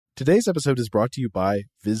Today's episode is brought to you by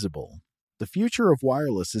Visible. The future of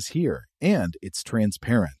wireless is here, and it's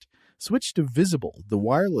transparent. Switch to Visible, the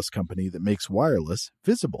wireless company that makes wireless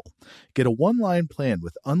visible. Get a one-line plan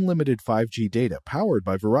with unlimited 5G data powered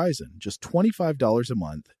by Verizon, just $25 a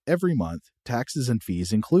month, every month, taxes and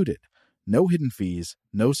fees included. No hidden fees,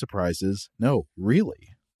 no surprises, no, really.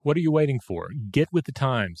 What are you waiting for? Get with the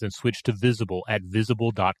times and switch to Visible at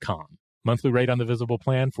Visible.com. Monthly rate on the Visible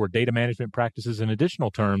plan for data management practices and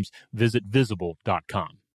additional terms, visit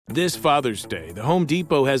Visible.com. This Father's Day, the Home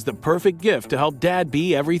Depot has the perfect gift to help Dad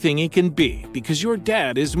be everything he can be, because your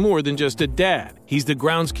dad is more than just a dad. He's the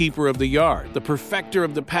groundskeeper of the yard, the perfecter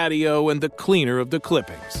of the patio, and the cleaner of the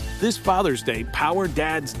clippings. This Father's Day, power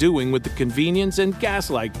Dad's doing with the convenience and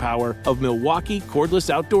gas-like power of Milwaukee cordless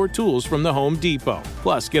outdoor tools from the Home Depot.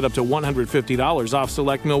 Plus, get up to $150 off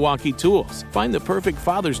select Milwaukee tools. Find the perfect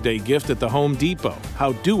Father's Day gift at the Home Depot.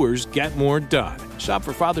 How doers get more done. Shop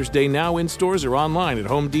for Father's Day now in stores or online at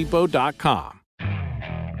HomeDepot.com.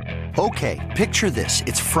 Okay, picture this.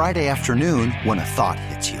 It's Friday afternoon when a thought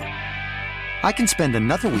hits you. I can spend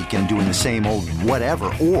another weekend doing the same old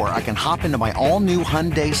whatever, or I can hop into my all-new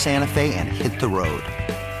Hyundai Santa Fe and hit the road.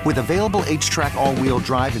 With available H-Track all-wheel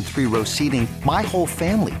drive and 3-row seating, my whole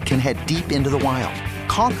family can head deep into the wild.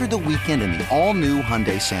 Conquer the weekend in the all-new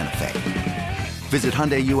Hyundai Santa Fe. Visit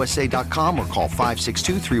HyundaiUSA.com or call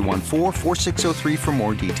 562-314-4603 for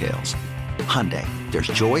more details. Hyundai, there's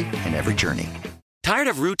joy in every journey. Tired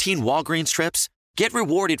of routine Walgreens trips? Get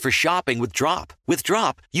rewarded for shopping with Drop. With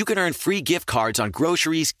Drop, you can earn free gift cards on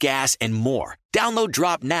groceries, gas, and more. Download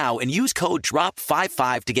Drop now and use code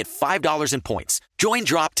DROP55 to get $5 in points. Join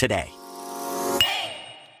Drop today.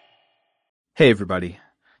 Hey everybody.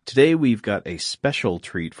 Today we've got a special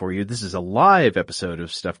treat for you. This is a live episode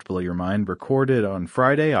of Stuff to Blow Your Mind, recorded on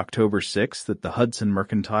Friday, October 6th at the Hudson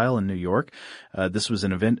Mercantile in New York. This was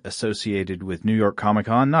an event associated with New York Comic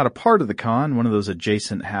Con, not a part of the con, one of those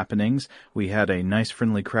adjacent happenings. We had a nice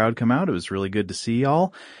friendly crowd come out. It was really good to see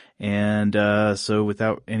y'all. And so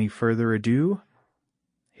without any further ado,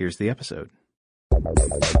 here's the episode.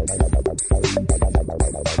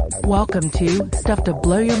 Welcome to Stuff to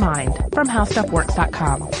Blow Your Mind from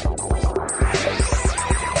HowStuffWorks.com.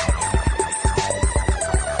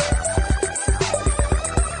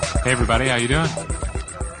 Hey everybody, how you doing?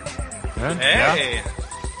 Good? Hey, Yeah?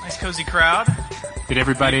 nice cozy crowd. Did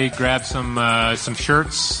everybody grab some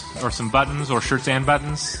shirts or some buttons or shirts and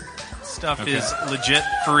buttons? Stuff is legit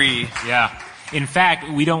free. Yeah. In fact,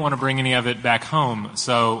 we don't want to bring any of it back home,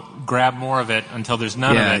 so grab more of it until there's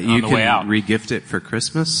none of it on the way out. You can re-gift it for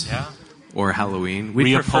Christmas. Yeah. Or Halloween.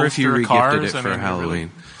 We'd prefer if you re-gifted it for Halloween.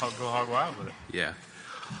 Really go hog wild with it. Yeah.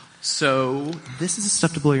 So, this is a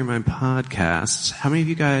Stuff to Blow Your Mind podcast. How many of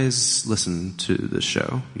you guys listen to this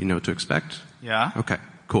show? You know what to expect? Yeah. Okay,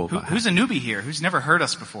 cool. Who's a newbie here? Who's never heard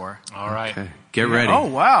us before? All right. Okay. Get ready. Oh,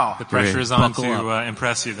 wow. The pressure is on to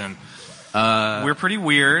impress you then. We're pretty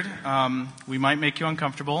weird. We might make you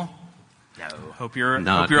uncomfortable. No. Hope you're on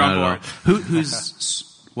board.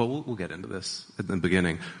 Well, we'll get into this at the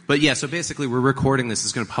beginning. But yeah, so basically we're recording this.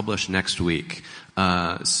 It's going to publish next week.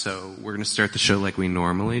 So we're going to start the show like we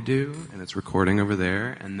normally do, and it's recording over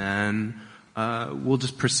there. And then we'll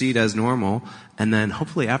just proceed as normal. And then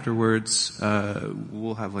hopefully afterwards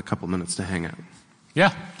we'll have a couple minutes to hang out.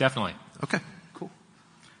 Yeah, definitely. Okay, cool.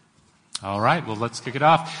 All right, well, let's kick it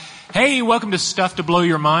off. Hey, welcome to Stuff to Blow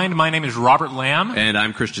Your Mind. My name is Robert Lamb. And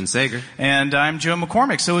I'm Christian Sager. And I'm Joe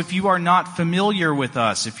McCormick. So if you are not familiar with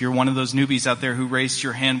us, if you're one of those newbies out there who raised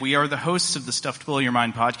your hand, we are the hosts of the Stuff to Blow Your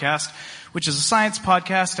Mind podcast, which is a science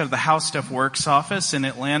podcast out of the How Stuff Works office in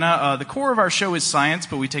Atlanta. The core of our show is science,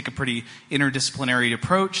 but we take a pretty interdisciplinary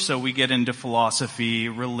approach. So we get into philosophy,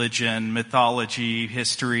 religion, mythology,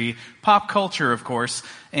 history, pop culture, of course.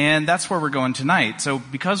 And that's where we're going tonight. So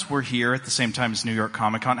because we're here at the same time as New York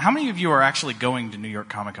Comic Con, how many of you are actually going to New York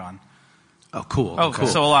Comic Con? Oh, cool. Oh, cool.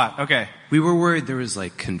 So a lot. Okay. We were worried there was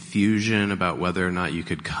like confusion about whether or not you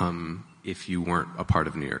could come if you weren't a part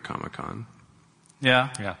of New York Comic Con.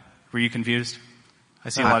 Yeah? Yeah. Were you confused? I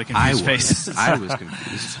see a lot of confused faces. I was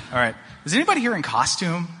confused. All right. Is anybody here in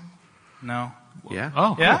costume? No? Yeah.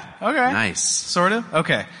 Oh, cool. Yeah? Okay. Nice. Sort of?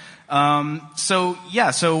 Okay.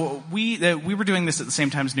 So we were doing this at the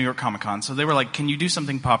same time as New York Comic Con. So they were like, can you do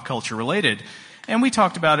something pop culture related? And we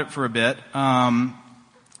talked about it for a bit.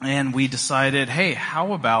 And we decided, hey,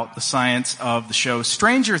 how about the science of the show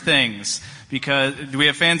Stranger Things? Because, do we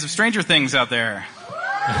have fans of Stranger Things out there?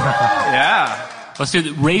 Yeah. Let's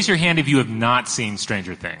do raise your hand if you have not seen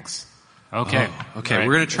Stranger Things. Okay. Oh, okay. Right.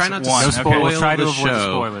 We're going to try not to one. spoil Okay. We'll try to the avoid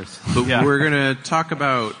show, spoilers. but Yeah. we're going to talk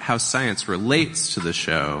about how science relates to the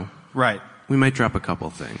show. Right. We might drop a couple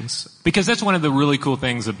things. Because that's one of the really cool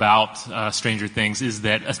things about Stranger Things is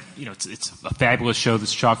that, it's a fabulous show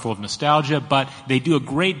that's chock full of nostalgia, but they do a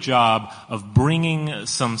great job of bringing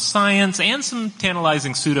some science and some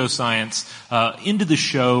tantalizing pseudoscience into the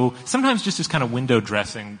show, sometimes just as kind of window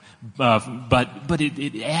dressing, but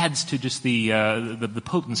it adds to just the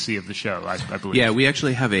potency of the show, I believe. Yeah, we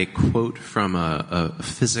actually have a quote from a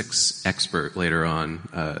physics expert later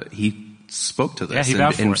on. He spoke to this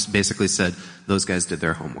and basically said those guys did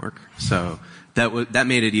their homework. So that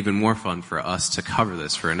made it even more fun for us to cover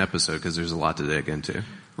this for an episode because there's a lot to dig into.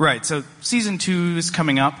 Right. So season 2 is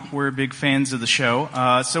coming up. We're big fans of the show.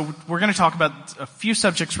 So we're going to talk about a few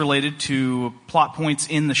subjects related to plot points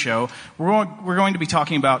in the show. We're going to be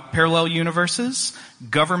talking about parallel universes,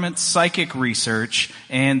 government psychic research,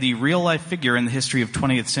 and the real life figure in the history of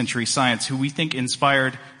 20th century science who we think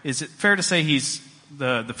inspired, is it fair to say he's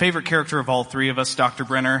the favorite character of all three of us, Dr.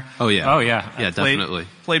 Brenner? Oh yeah. Yeah, definitely.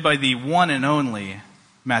 Played by the one and only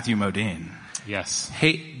Matthew Modine. Yes.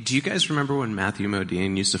 Hey, do you guys remember when Matthew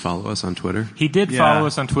Modine used to follow us on Twitter? He did follow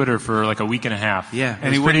us on Twitter for like a week and a half. Yeah.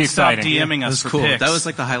 And he wouldn't stop DMing us for cool. pics. That was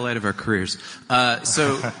like the highlight of our careers.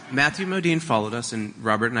 So Matthew Modine followed us, and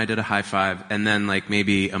Robert and I did a high five, and then like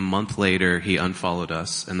maybe a month later he unfollowed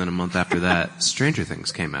us, and then a month after that Stranger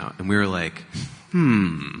Things came out, and we were like,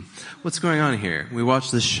 what's going on here? We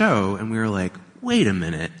watched the show, and we were like, wait a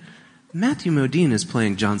minute. Matthew Modine is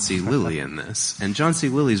playing John C. Lilly in this. And John C.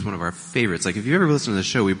 Lilly is one of our favorites. Like, if you ever listen to the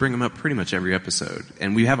show, we bring him up pretty much every episode.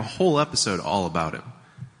 And we have a whole episode all about him.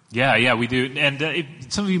 Yeah, we do. And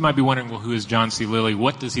some of you might be wondering, well, who is John C. Lilly?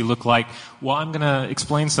 What does he look like? Well, I'm going to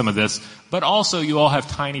explain some of this. But also, you all have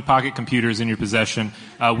tiny pocket computers in your possession.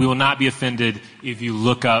 We will not be offended if you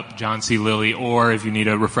look up John C. Lilly or if you need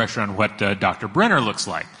a refresher on what Dr. Brenner looks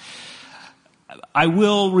like. I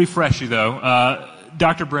will refresh you, though.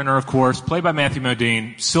 Dr. Brenner, of course, played by Matthew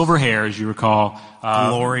Modine, silver hair, as you recall.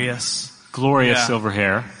 Glorious silver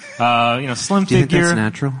hair. Slim figure. Do you think that's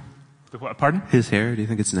natural? Pardon? His hair, do you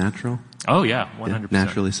think it's natural? Oh, yeah, 100%.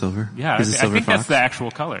 Naturally silver? Yeah, He's a silver I think fox? that's the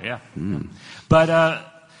actual color, yeah. But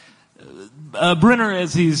Brenner,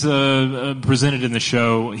 as he's presented in the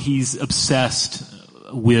show, he's obsessed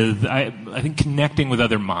with, I think, connecting with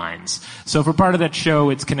other minds. So for part of that show,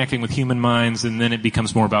 it's connecting with human minds, and then it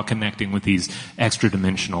becomes more about connecting with these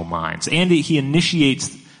extra-dimensional minds. And he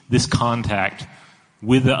initiates this contact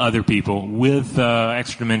with the other people, with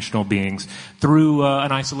extra-dimensional beings, through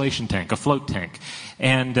an isolation tank, a float tank,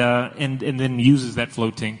 and then uses that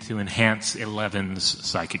float tank to enhance Eleven's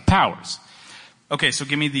psychic powers. Okay, so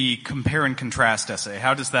give me the compare and contrast essay.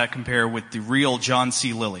 How does that compare with the real John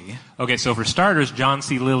C. Lilly? Okay, so for starters, John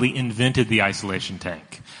C. Lilly invented the isolation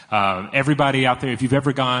tank. Everybody out there, if you've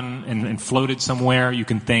ever gone and floated somewhere, you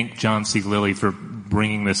can thank John C. Lilly for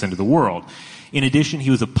bringing this into the world. In addition, he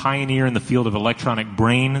was a pioneer in the field of electronic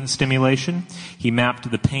brain stimulation. He mapped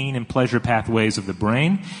the pain and pleasure pathways of the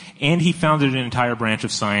brain, and he founded an entire branch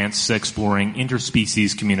of science exploring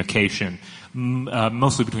interspecies communication,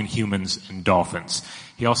 mostly between humans and dolphins.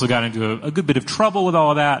 He also got into a good bit of trouble with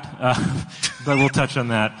all of that, but we'll touch on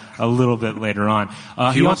that a little bit later on.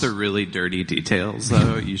 If you want the really dirty details,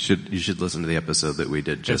 though, you should listen to the episode that we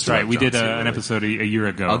did. That's right. We did an episode a year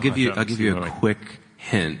ago. I'll give you a quick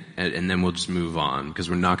hint, and then we'll just move on, because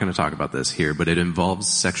we're not going to talk about this here, but it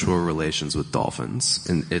involves sexual relations with dolphins,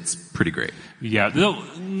 and it's pretty great. Yeah,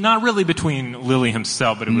 not really between Lilly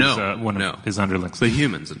himself, but it was one of his underlings. But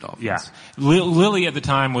humans and dolphins. Yeah. Lilly at the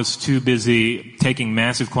time was too busy taking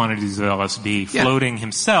massive quantities of LSD, floating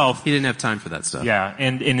himself. He didn't have time for that stuff. Yeah,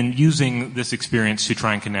 and in using this experience to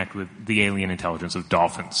try and connect with the alien intelligence of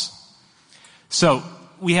dolphins. So,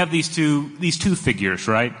 we have these two figures,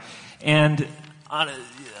 right? And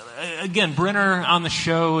again, Brenner on the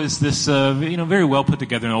show is this, very well put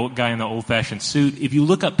together old guy in the old-fashioned suit. If you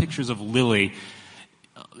look up pictures of Lilly,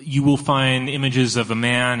 you will find images of a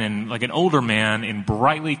man and like an older man in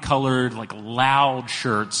brightly colored, like loud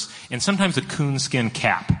shirts, and sometimes a coonskin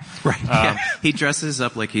cap. Right. He dresses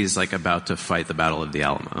up like he's like about to fight the Battle of the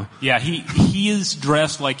Alamo. Yeah, he is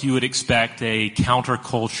dressed like you would expect a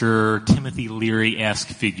counterculture Timothy Leary-esque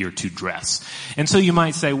figure to dress. And so you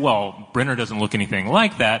might say, well, Brenner doesn't look anything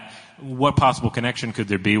like that. What possible connection could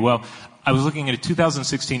there be? Well, I was looking at a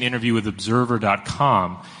 2016 interview with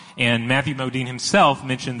Observer.com, and Matthew Modine himself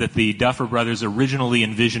mentioned that the Duffer Brothers originally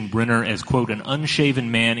envisioned Brenner as, quote, an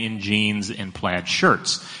unshaven man in jeans and plaid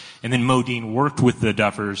shirts. And then Modine worked with the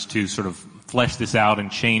Duffers to sort of flesh this out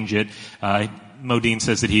and change it. Modine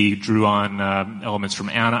says that he drew on elements from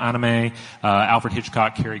anime, Alfred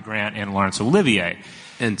Hitchcock, Cary Grant, and Laurence Olivier.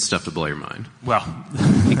 And Stuff to Blow Your Mind. Well,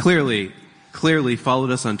 he clearly clearly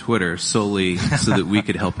followed us on Twitter solely so that we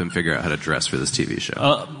could help him figure out how to dress for this TV show.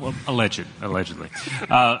 Well, allegedly.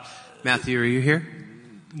 Matthew, are you here?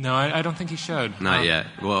 No, I don't think he showed. Not yet.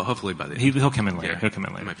 Well, hopefully by the end. He'll come in later. Yeah, He'll come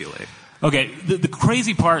in later. He might be late. Okay, the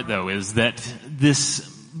crazy part, though, is that this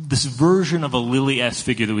version of a Lilly-esque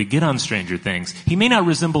figure that we get on Stranger Things, he may not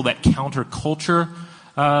resemble that counterculture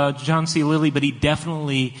John C. Lilly, but he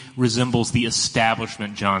definitely resembles the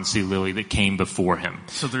establishment John C. Lilly that came before him.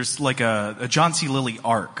 So there's like a John C. Lilly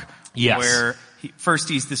arc. Yes. Where first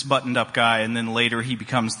he's this buttoned-up guy, and then later he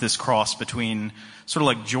becomes this cross between sort of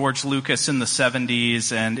like George Lucas in the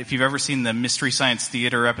 70s, and if you've ever seen the Mystery Science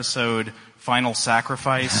Theater episode Final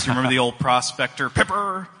Sacrifice, you remember the old prospector,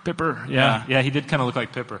 Pipper? Yeah, he did kind of look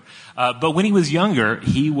like Pipper. But when he was younger,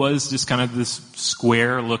 he was just kind of this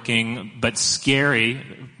square-looking, but scary,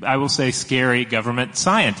 I will say scary government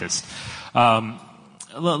scientist.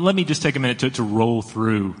 Let me just take a minute to roll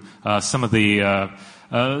through some of the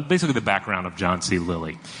basically the background of John C.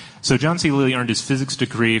 Lilly. So John C. Lilly earned his physics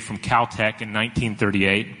degree from Caltech in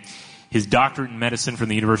 1938, his doctorate in medicine from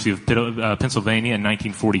the University of Pennsylvania in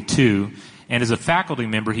 1942, and as a faculty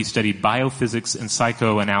member, he studied biophysics and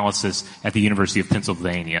psychoanalysis at the University of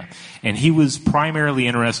Pennsylvania. And he was primarily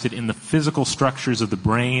interested in the physical structures of the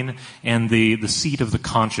brain and the seat of the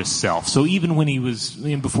conscious self. So even when he was,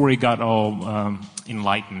 before he got all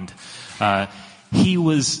enlightened, he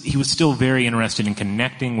was still very interested in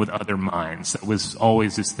connecting with other minds. That was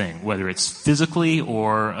always his thing, whether it's physically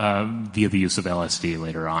or via the use of LSD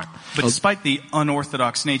later on. But despite the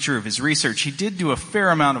unorthodox nature of his research, he did do a fair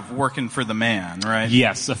amount of working for the man, right?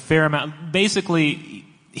 Yes, a fair amount. Basically,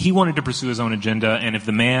 he wanted to pursue his own agenda, and if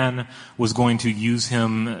the man was going to use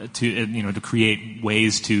him to create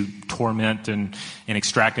ways to torment and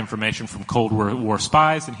extract information from Cold War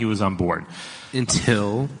spies, then he was on board.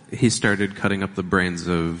 Until he started cutting up the brains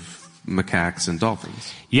of macaques and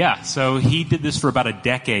dolphins. Yeah, so he did this for about a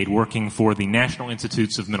decade, working for the National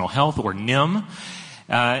Institutes of Mental Health, or NIM.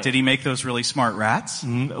 Did he make those really smart rats?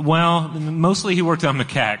 Well, mostly he worked on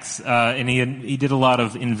macaques, and he did a lot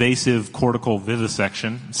of invasive cortical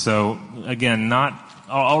vivisection. So again,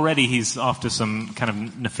 already he's off to some kind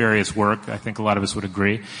of nefarious work. I think a lot of us would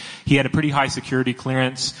agree. He had a pretty high security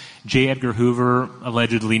clearance. J. Edgar Hoover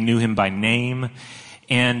allegedly knew him by name.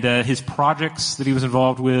 And his projects that he was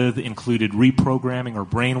involved with included reprogramming or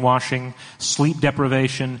brainwashing, sleep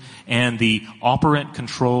deprivation, and the operant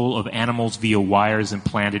control of animals via wires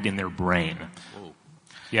implanted in their brain. Whoa.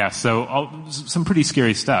 Yeah, so some pretty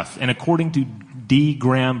scary stuff. And according to D.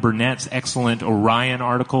 Graham Burnett's excellent Orion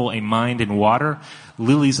article, A Mind in Water,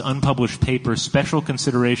 Lilly's unpublished paper, Special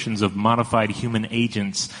Considerations of Modified Human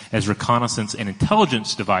Agents as Reconnaissance and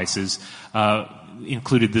Intelligence Devices,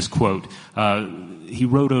 included this quote. He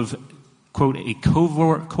wrote of, quote, a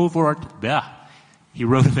covert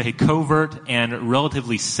and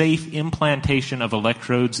relatively safe implantation of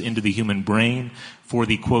electrodes into the human brain for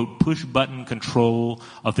the, quote, push-button control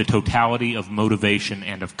of the totality of motivation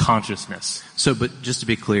and of consciousness. So, but just to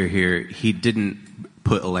be clear here, he didn't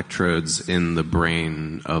put electrodes in the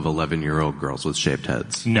brain of 11-year-old girls with shaved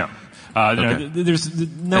heads? No. Okay. No, there's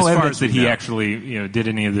no evidence that he actually, did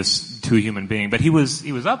any of this to a human being, but he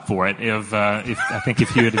was up for it. If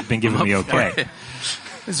he had been given the okay.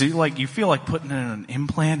 Is it like you feel like putting in an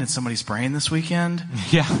implant in somebody's brain this weekend?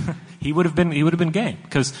 Yeah, he would have been game,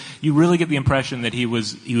 because you really get the impression that he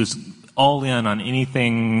was all in on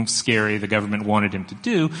anything scary the government wanted him to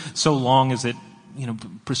do, so long as it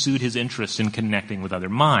pursued his interest in connecting with other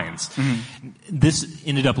minds. Mm-hmm. This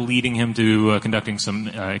ended up leading him to conducting some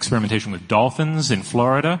experimentation with dolphins in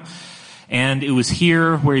Florida. And it was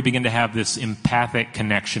here where he began to have this empathic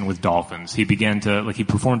connection with dolphins. He began to, he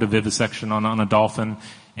performed a vivisection on a dolphin,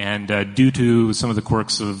 and due to some of the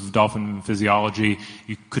quirks of dolphin physiology,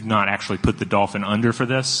 you could not actually put the dolphin under for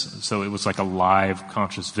this. So it was like a live,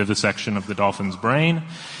 conscious vivisection of the dolphin's brain.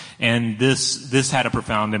 And this had a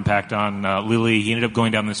profound impact on Lilly. He ended up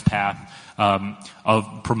going down this path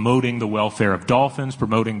of promoting the welfare of dolphins,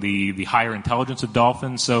 promoting the higher intelligence of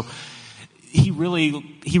dolphins. So he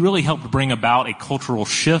really helped bring about a cultural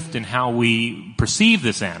shift in how we perceive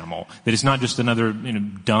this animal. That it's not just another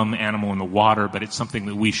dumb animal in the water, but it's something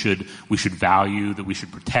that we should value, that we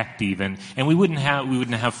should protect even. And we wouldn't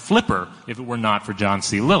have Flipper if it were not for John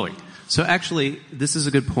C. Lilly. So actually, this is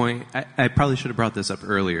a good point. I probably should have brought this up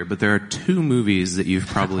earlier, but there are two movies that you've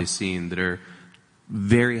probably seen that are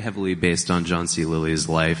very heavily based on John C. Lilly's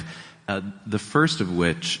life. The first of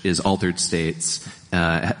which is Altered States,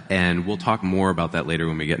 and we'll talk more about that later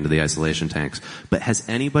when we get into the isolation tanks. But has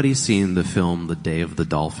anybody seen the film The Day of the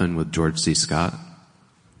Dolphin with George C. Scott?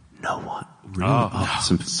 No one.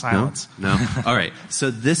 Really? Silence. No? All right.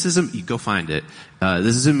 So this is you go find it.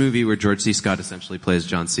 This is a movie where George C. Scott essentially plays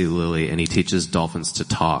John C. Lilly, and he teaches dolphins to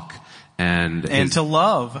talk. And to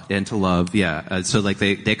love. And to love, yeah. So like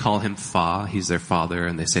they call him Fa. He's their father,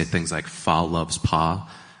 and they say things like Fa loves Pa.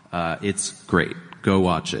 It's great. Go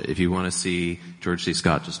watch it if you want to see George C.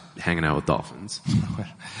 Scott just hanging out with dolphins.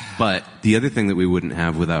 But the other thing that we wouldn't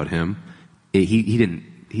have without him, he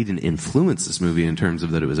didn't influence this movie in terms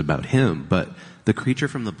of that it was about him, but the creature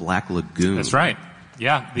from the Black Lagoon. That's right.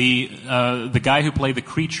 Yeah, the guy who played the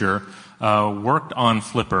creature worked on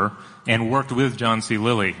Flipper and worked with John C.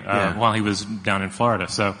 Lilly while he was down in Florida.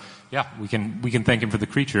 So yeah, we can thank him for the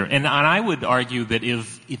creature. And I would argue that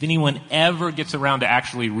if anyone ever gets around to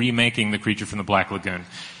actually remaking the creature from the Black Lagoon,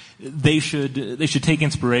 they should take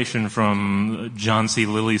inspiration from John C.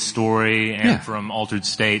 Lilly's story and from Altered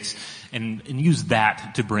States and use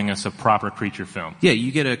that to bring us a proper creature film. Yeah,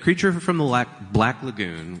 you get a creature from the Black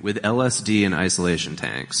Lagoon with LSD and isolation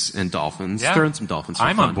tanks and dolphins. Yeah. Throw in some dolphins for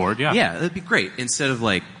I'm fun. on board, yeah. Yeah, that'd be great. Instead of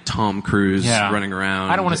like Tom Cruise running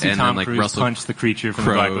around. I don't want to see and Tom then, like, Cruise Russell punch the creature from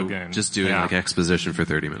Crowe the Black Lagoon. just doing like exposition for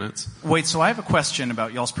 30 minutes. Wait, so I have a question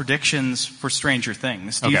about y'all's predictions for Stranger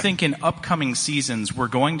Things. Do you think in upcoming seasons we're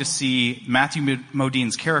going to see Matthew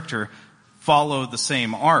Modine's character follow the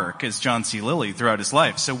same arc as John C. Lilly throughout his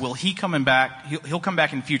life? So will he come back? He'll come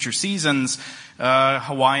back in future seasons.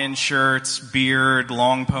 Hawaiian shirts, beard,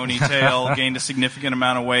 long ponytail, gained a significant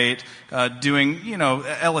amount of weight, doing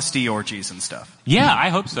LSD orgies and stuff. Yeah, I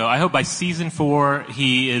hope so. I hope by season 4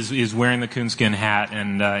 he is wearing the coonskin hat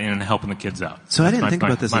and helping the kids out. So I didn't think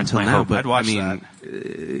about this until now, but I'd watch that.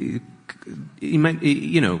 He might,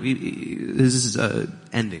 his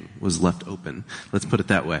ending was left open. Let's put it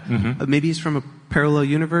that way. Mm-hmm. Maybe he's from a parallel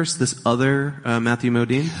universe. This other Matthew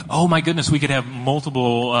Modine. Oh my goodness, we could have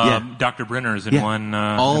multiple Dr. Brenners in one.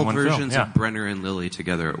 All in one versions film. of Brenner and Lilly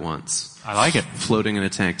together at once. I like it. Floating in a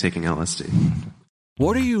tank, taking LSD.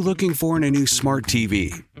 What are you looking for in a new smart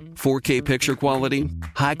TV? 4K picture quality,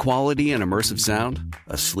 high quality and immersive sound,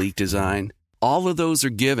 a sleek design. All of those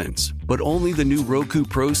are givens, but only the new Roku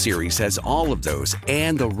Pro Series has all of those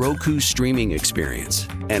and the Roku streaming experience,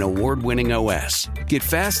 an award-winning OS. Get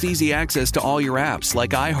fast, easy access to all your apps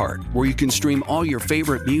like iHeart, where you can stream all your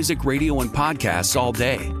favorite music, radio, and podcasts all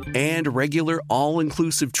day, and regular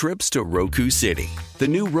all-inclusive trips to Roku City. The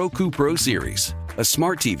new Roku Pro Series, a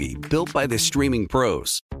smart TV built by the streaming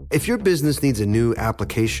pros. If your business needs a new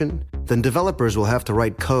application, then developers will have to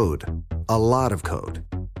write code, a lot of code.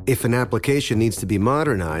 If an application needs to be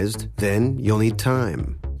modernized, then you'll need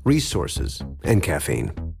time, resources, and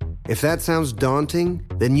caffeine. If that sounds daunting,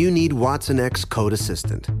 then you need Watson X Code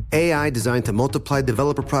Assistant, AI designed to multiply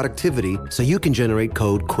developer productivity so you can generate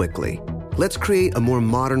code quickly. Let's create a more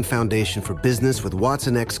modern foundation for business with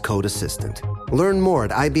Watson X Code Assistant. Learn more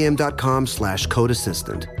at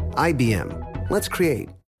ibm.com/codeassistant. IBM. Let's create.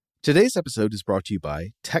 Today's episode is brought to you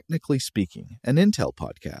by Technically Speaking, an Intel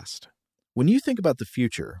podcast. When you think about the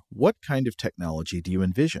future, what kind of technology do you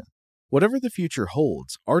envision? Whatever the future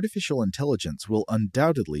holds, artificial intelligence will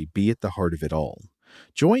undoubtedly be at the heart of it all.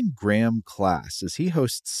 Join Graham Class as he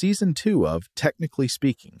hosts Season 2 of Technically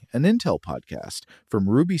Speaking, an Intel podcast from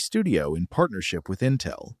Ruby Studio in partnership with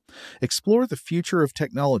Intel. Explore the future of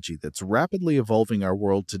technology that's rapidly evolving our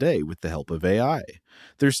world today with the help of AI.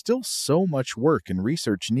 There's still so much work and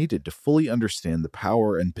research needed to fully understand the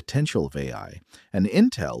power and potential of AI, and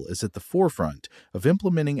Intel is at the forefront of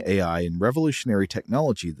implementing AI in revolutionary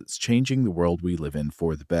technology that's changing the world we live in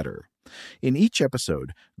for the better. In each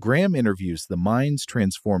episode, Graham interviews the minds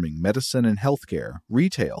transforming medicine and healthcare,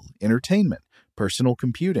 retail, entertainment, personal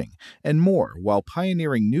computing, and more while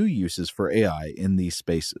pioneering new uses for AI in these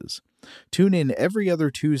spaces. Tune in every other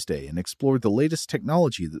Tuesday and explore the latest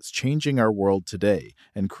technology that's changing our world today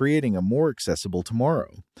and creating a more accessible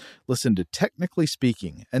tomorrow. Listen to Technically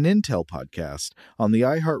Speaking, an Intel podcast on the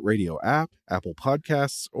iHeartRadio app, Apple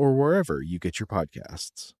Podcasts, or wherever you get your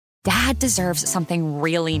podcasts. Dad deserves something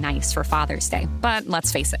really nice for Father's Day, but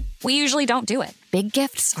let's face it, we usually don't do it. Big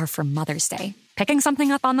gifts are for Mother's Day. Picking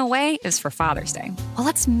something up on the way is for Father's Day. Well,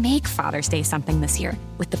 let's make Father's Day something this year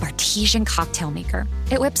with the Bartesian Cocktail Maker.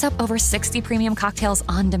 It whips up over 60 premium cocktails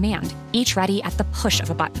on demand, each ready at the push of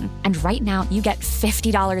a button. And right now, you get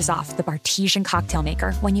 $50 off the Bartesian Cocktail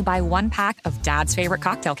Maker when you buy one pack of Dad's favorite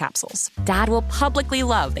cocktail capsules. Dad will publicly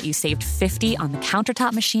love that you saved $50 on the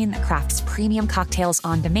countertop machine that crafts premium cocktails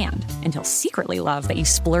on demand. And he'll secretly love that you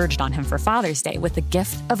splurged on him for Father's Day with the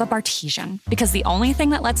gift of a Bartesian. Because the only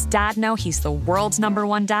thing that lets Dad know he's the world's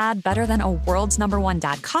 #1 dad better than a world's #1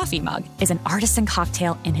 dad coffee mug is an artisan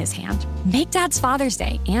cocktail in his hand. Make Dad's Father's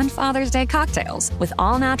Day and Father's Day cocktails with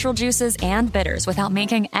all-natural juices and bitters without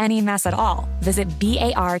making any mess at all. Visit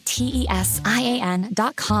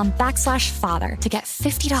BARTESIAN.com/father to get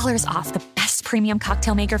 $50 off the best premium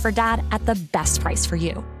cocktail maker for Dad at the best price for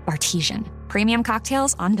you. Bartesian. Premium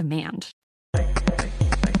cocktails on demand.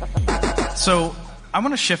 So I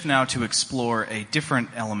want to shift now to explore a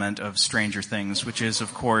different element of Stranger Things, which is,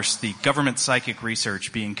 of course, the government psychic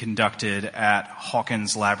research being conducted at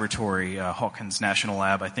Hawkins Laboratory, Hawkins National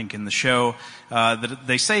Lab, I think, in the show, that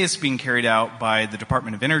they say is being carried out by the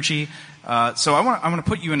Department of Energy. So I want to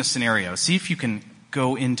put you in a scenario. See if you can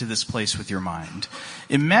go into this place with your mind.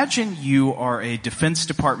 Imagine you are a Defense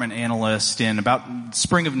Department analyst in about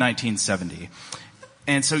spring of 1970.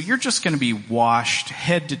 And so you're just going to be washed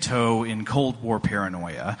head to toe in Cold War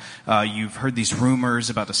paranoia. You've heard these rumors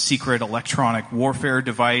about a secret electronic warfare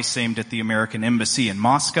device aimed at the American embassy in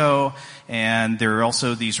Moscow. And there are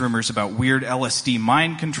also these rumors about weird LSD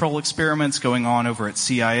mind control experiments going on over at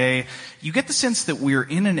CIA. You get the sense that we're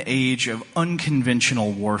in an age of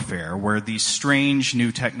unconventional warfare where these strange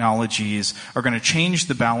new technologies are going to change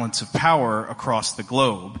the balance of power across the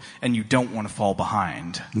globe, and you don't want to fall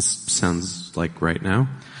behind. This sounds like right now.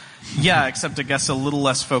 Yeah, except I guess a little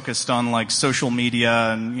less focused on like social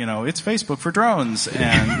media and, you know, it's Facebook for drones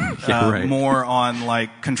and right. More on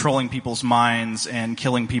like controlling people's minds and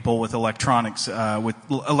killing people with electronics, with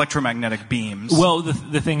electromagnetic beams. Well,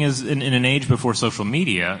 the thing is, in an age before social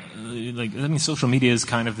media, social media is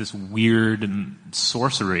kind of this weird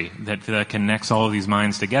sorcery that connects all of these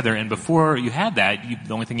minds together. And before you had that,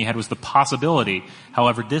 the only thing you had was the possibility,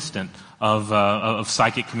 however distant, of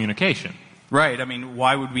psychic communication. Right. I mean,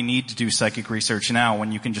 why would we need to do psychic research now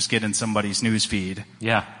when you can just get in somebody's news feed?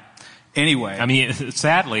 Yeah. Anyway. I mean,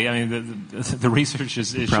 sadly, the research is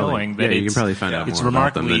showing that you can probably find out it's more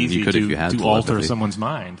remarkably about them than easy you could if you had to alter telepathy. someone's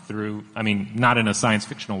mind through, not in a science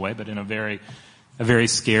fictional way, but in a very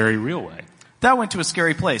scary, real way. That went to a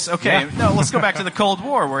scary place. Okay, No, let's go back to the Cold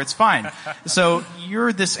War where it's fine. So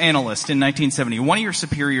you're this analyst in 1970. One of your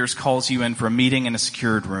superiors calls you in for a meeting in a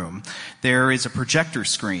secured room. There is a projector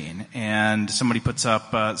screen and somebody gets a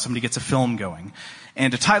film going.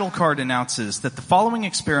 And a title card announces that the following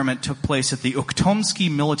experiment took place at the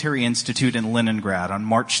Ukhtomsky Military Institute in Leningrad on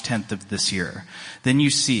March 10th of this year. Then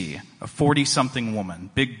you see a 40-something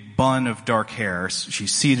woman, big bun of dark hair.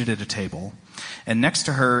 She's seated at a table. And next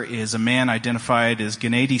to her is a man identified as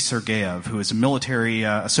Gennady Sergeyev, who is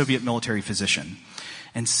a Soviet military physician.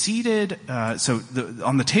 And seated,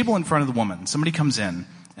 on the table in front of the woman, somebody comes in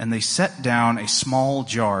and they set down a small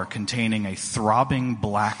jar containing a throbbing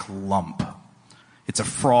black lump. It's a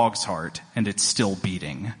frog's heart, and it's still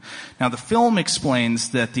beating. Now, the film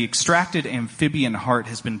explains that the extracted amphibian heart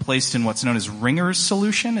has been placed in what's known as Ringer's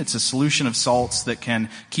solution. It's a solution of salts that can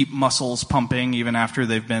keep muscles pumping even after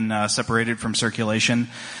they've been separated from circulation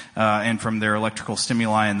and from their electrical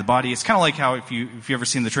stimuli in the body. It's kind of like how if you've ever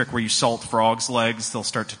seen the trick where you salt frogs' legs, they'll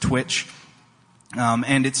start to twitch.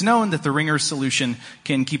 And it's known that the Ringer's solution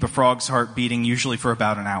can keep a frog's heart beating usually for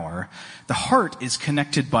about an hour. The heart is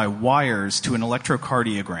connected by wires to an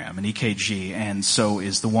electrocardiogram, an EKG, and so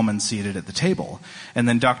is the woman seated at the table. And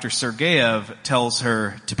then Dr. Sergeyev tells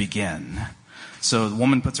her to begin. So the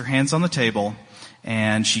woman puts her hands on the table,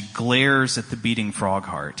 and she glares at the beating frog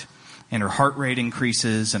heart. And her heart rate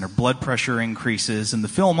increases, and her blood pressure increases, and the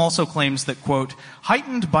film also claims that, quote,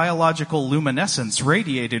 heightened biological luminescence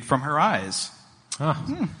radiated from her eyes. I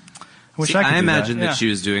imagine that she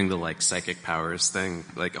was doing the psychic powers thing,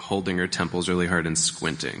 holding her temples really hard and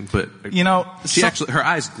squinting. But her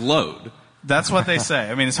eyes glowed. That's what they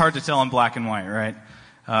say. I mean, it's hard to tell in black and white, right?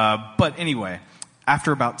 But anyway,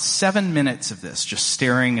 after about 7 minutes of this, just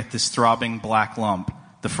staring at this throbbing black lump,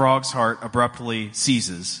 the frog's heart abruptly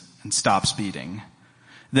ceases and stops beating.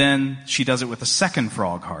 Then she does it with a second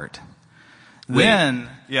frog heart. Then,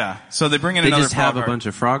 so they bring in another frog heart. They just have a bunch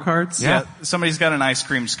of frog hearts? Yeah, somebody's got an ice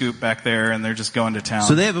cream scoop back there, and they're just going to town.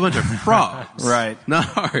 So they have a bunch of frogs. Right. Not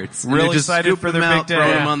hearts. Really excited for their big day. Throw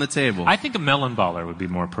them on the table. I think a melon baller would be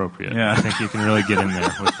more appropriate. Yeah. I think you can really get in there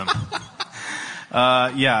with them.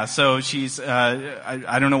 So she's,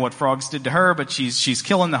 I don't know what frogs did to her, but she's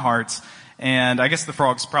killing the hearts. And I guess the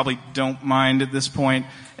frogs probably don't mind at this point.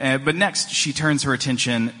 But next, she turns her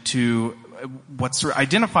attention to what's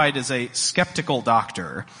identified as a skeptical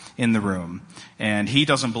doctor in the room. And he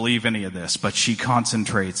doesn't believe any of this, but she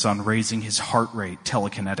concentrates on raising his heart rate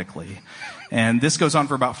telekinetically. And this goes on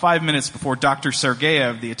for about 5 minutes before Dr.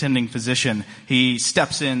 Sergeyev, the attending physician, he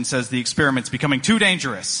steps in, says the experiment's becoming too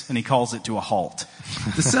dangerous, and he calls it to a halt.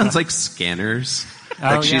 This sounds like Scanners.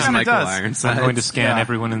 Oh, like she's yeah, Michael does. Ironside. I'm going to scan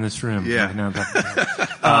everyone in this room. Yeah. I know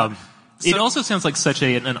that. It also sounds like such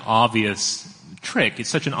an obvious trick. It's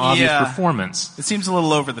such an obvious performance. It seems a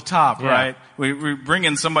little over the top, Yeah. right? We bring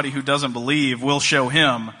in somebody who doesn't believe, we'll show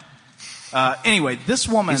him. Anyway, this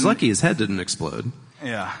woman... He's lucky his head didn't explode.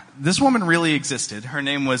 Yeah. This woman really existed. Her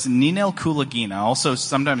name was Nina Kulagina, also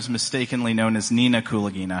sometimes mistakenly known as Nina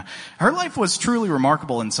Kulagina. Her life was truly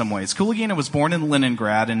remarkable in some ways. Kulagina was born in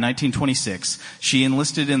Leningrad in 1926. She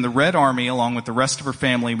enlisted in the Red Army along with the rest of her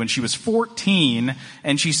family when she was 14,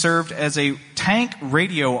 and she served as a tank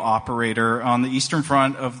radio operator on the Eastern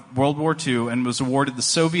Front of World War II and was awarded the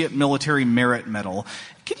Soviet Military Merit Medal.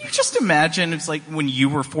 Can you just imagine, it's like when you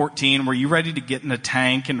were 14, were you ready to get in a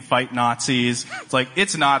tank and fight Nazis? It's like,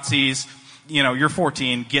 it's Nazis, you're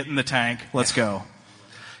 14, get in the tank, let's go.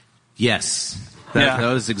 Yes. That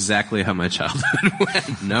was exactly how my childhood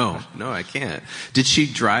went. No, I can't. Did she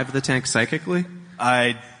drive the tank psychically?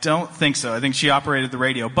 I don't think so. I think she operated the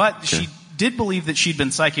radio, but she did believe that she'd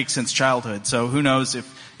been psychic since childhood, so who knows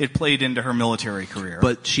if it played into her military career.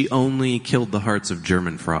 But she only killed the hearts of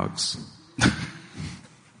German frogs.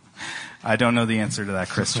 I don't know the answer to that,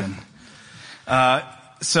 Christian.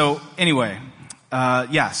 So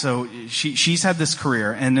she's had this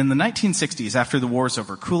career, and in the 1960s, after the war's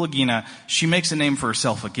over, Kulagina, she makes a name for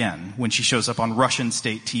herself again when she shows up on Russian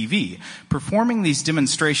state TV, performing these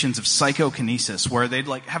demonstrations of psychokinesis, where they'd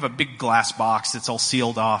have a big glass box that's all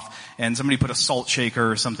sealed off, and somebody put a salt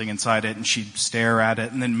shaker or something inside it, and she'd stare at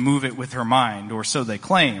it and then move it with her mind, or so they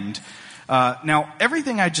claimed. Now,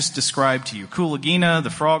 everything I just described to you, Kulagina, the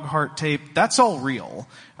frog heart tape, that's all real.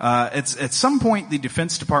 At some point, the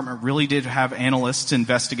Defense Department really did have analysts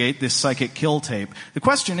investigate this psychic kill tape. The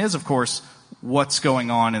question is, of course, what's going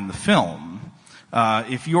on in the film?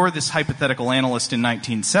 If you're this hypothetical analyst in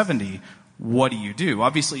 1970, what do?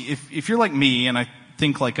 Obviously, if you're like me, and I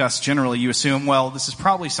think like us generally, you assume, well, this is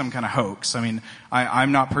probably some kind of hoax. I mean,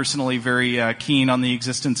 I'm not personally very keen on the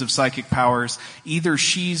existence of psychic powers. Either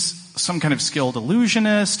she's some kind of skilled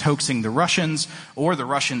illusionist hoaxing the Russians, or the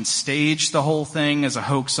Russians staged the whole thing as a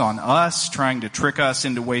hoax on us, trying to trick us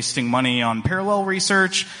into wasting money on parallel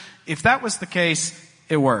research. If that was the case,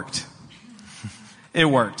 it worked. It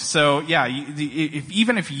worked. So, yeah,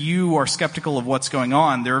 even if you are skeptical of what's going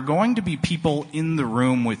on, there are going to be people in the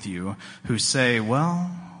room with you who say, well,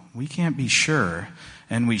 we can't be sure,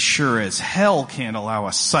 and we sure as hell can't allow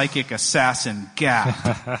a psychic assassin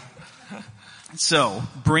gap. So,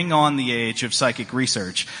 bring on the age of psychic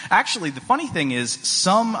research. Actually, the funny thing is,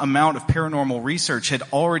 some amount of paranormal research had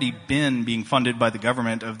already been being funded by the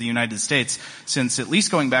government of the United States since at least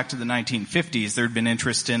going back to the 1950s. There had been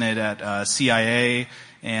interest in it at CIA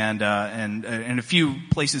and a few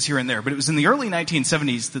places here and there. But it was in the early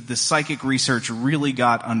 1970s that the psychic research really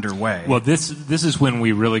got underway. Well, this is when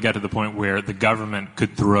we really got to the point where the government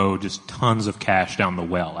could throw just tons of cash down the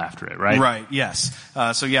well after it, right? Right, yes.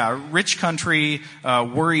 Rich country,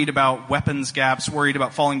 worried about weapons gaps, worried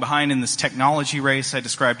about falling behind in this technology race I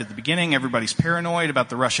described at the beginning. Everybody's paranoid about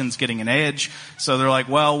the Russians getting an edge. So they're like,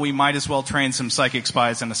 well, we might as well train some psychic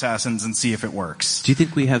spies and assassins and see if it works. Do you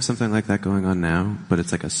think we have something like that going on now, but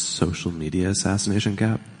it's like a social media assassination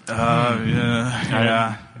gap?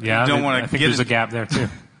 Yeah. Don't want to. I think there's a gap there too.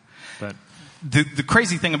 But the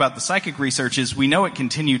crazy thing about the psychic research is we know it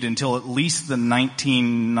continued until at least the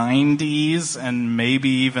 1990s and maybe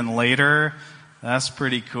even later. That's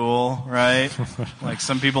pretty cool, right? Like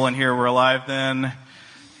some people in here were alive then.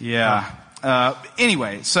 Yeah.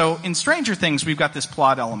 Anyway, so in Stranger Things, we've got this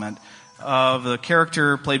plot element of the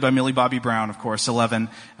character played by Millie Bobby Brown, of course, 11.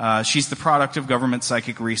 She's the product of government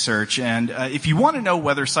psychic research. And if you want to know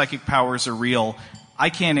whether psychic powers are real,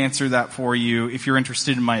 I can't answer that for you. If you're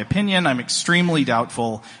interested in my opinion, I'm extremely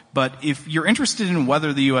doubtful. But if you're interested in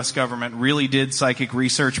whether the U.S. government really did psychic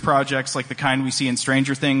research projects like the kind we see in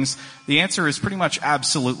Stranger Things, the answer is pretty much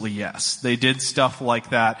absolutely yes. They did stuff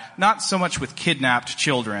like that. Not so much with kidnapped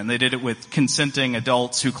children. They did it with consenting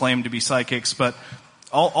adults who claim to be psychics, but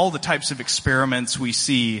all the types of experiments we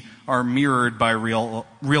see are mirrored by real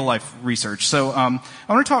life research. So I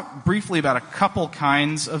want to talk briefly about a couple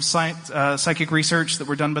kinds of psychic research that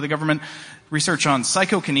were done by the government. Research on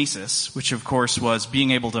psychokinesis, which of course was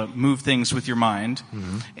being able to move things with your mind,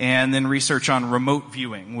 and then research on remote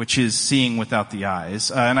viewing, which is seeing without the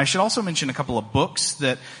eyes. And I should also mention a couple of books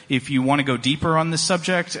that, if you want to go deeper on this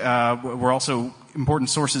subject, were also important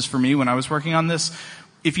sources for me when I was working on this.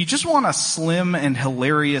 If you just want a slim and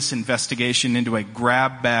hilarious investigation into a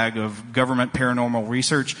grab bag of government paranormal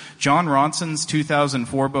research, John Ronson's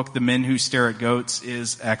 2004 book, The Men Who Stare at Goats,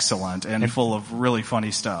 is excellent and full of really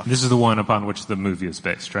funny stuff. This is the one upon which the movie is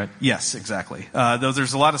based, right? Yes, exactly. Though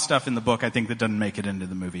there's a lot of stuff in the book, I think, that doesn't make it into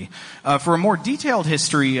the movie. For a more detailed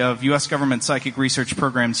history of U.S. government psychic research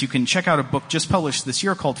programs, you can check out a book just published this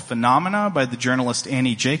year called Phenomena by the journalist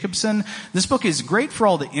Annie Jacobson. This book is great for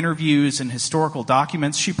all the interviews and historical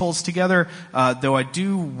documents she pulls together, though I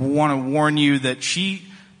do want to warn you that she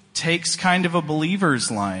takes kind of a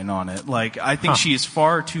believer's line on it. Like, I think she is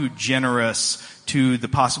far too generous to the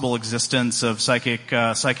possible existence of psychic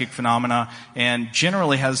phenomena, and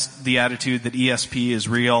generally has the attitude that ESP is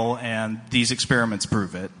real and these experiments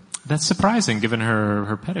prove it. That's surprising, given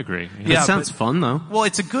her pedigree. Yeah, it sounds fun, though. Well,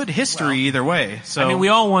 it's a good history either way. So I mean, we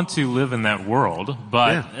all want to live in that world,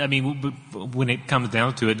 but I mean, when it comes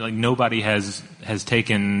down to it, like, nobody has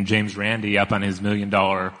taken James Randi up on his $1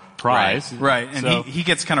 million prize. Right. And so he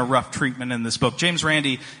gets kind of rough treatment in this book. James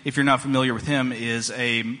Randi, if you're not familiar with him, is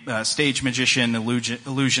a stage magician,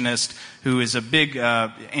 illusionist, who is a big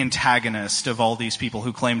antagonist of all these people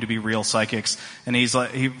who claim to be real psychics. And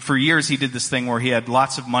for years he did this thing where he had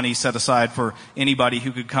lots of money set aside for anybody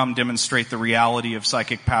who could come demonstrate the reality of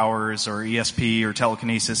psychic powers or ESP or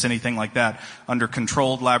telekinesis, anything like that, under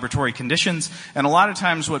controlled laboratory conditions. And a lot of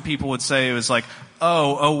times what people would say was like,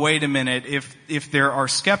 oh, wait a minute. If there are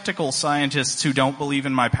skeptical scientists who don't believe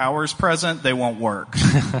in my powers present, they won't work.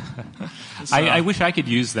 So, I wish I could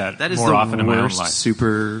use that is more often in my own worst life.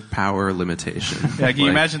 superpower limitation. Yeah, can you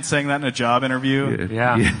imagine saying that in a job interview?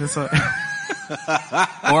 Yeah.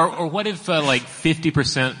 Or what if like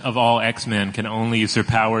 50% of all X-Men can only use their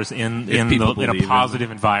powers in a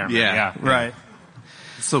positive environment? Yeah. Right.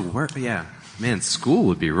 So man, school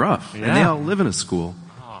would be rough. Yeah. And they all live in a school.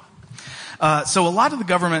 So a lot of the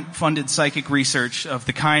government-funded psychic research of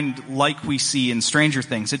the kind like we see in Stranger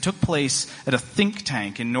Things, it took place at a think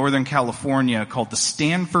tank in Northern California called the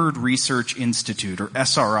Stanford Research Institute, or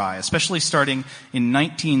SRI, especially starting in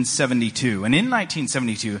 1972. And in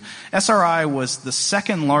 1972, SRI was the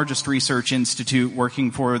second largest research institute working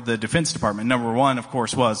for the Defense Department. Number one, of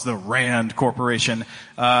course, was the Rand Corporation.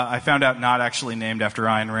 I found out not actually named after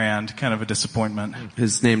Ayn Rand. Kind of a disappointment.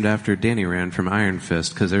 It's named after Danny Rand from Iron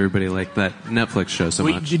Fist, because everybody liked that Netflix show so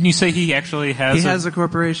much. Didn't you say he actually has? He has a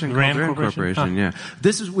corporation, Rand called Rand Corporation. Yeah.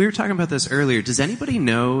 We were talking about this earlier. Does anybody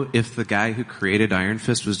know if the guy who created Iron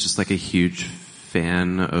Fist was just like a huge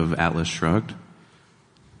fan of Atlas Shrugged?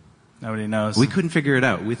 Nobody knows. We couldn't figure it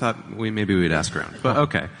out. We thought maybe we'd ask around. But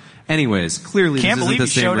okay. Anyways, clearly Can't this believe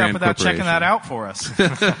isn't the you same showed Rand up without Corporation. checking that out for us.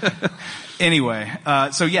 Anyway,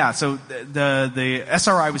 so the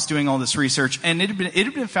SRI was doing all this research, and it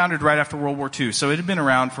had been founded right after World War II, so it had been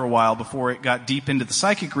around for a while before it got deep into the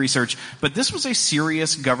psychic research. But this was a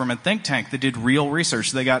serious government think tank that did real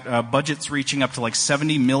research. They got budgets reaching up to like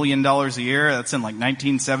 $70 million a year. That's in like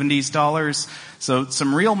 1970s dollars. So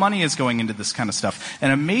some real money is going into this kind of stuff.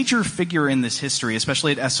 And a major figure in this history,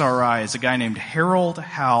 especially at SRI, is a guy named Harold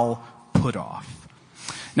Hal Puthoff.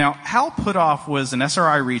 Now, Hal Puthoff was an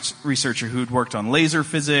SRI researcher who'd worked on laser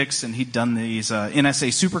physics, and he'd done these NSA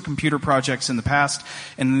supercomputer projects in the past.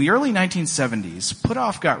 And in the early 1970s,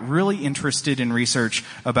 Puthoff got really interested in research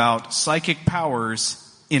about psychic powers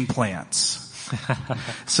in plants.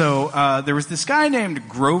 So there was this guy named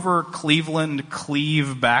Grover Cleveland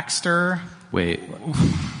Cleve Baxter. Wait,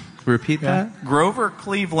 repeat that? Grover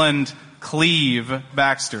Cleveland Cleve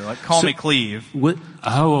Baxter, like call me Cleve. What?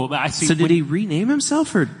 Oh, I see. So did he rename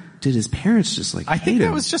himself, or did his parents just I think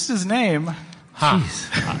that was just his name.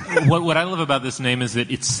 Jeez. What I love about this name is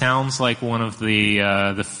that it sounds like one of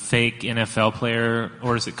the fake NFL player,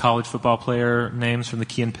 or is it college football player names from the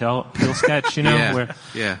Key and Peele sketch? You know, where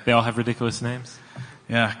they all have ridiculous names.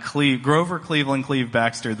 Yeah, Grover Cleveland Cleve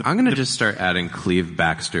Baxter. I'm going to just start adding Cleve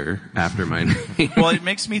Baxter after my name. Well, it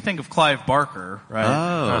makes me think of Clive Barker, right?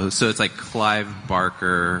 Oh, so it's like Clive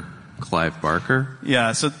Barker.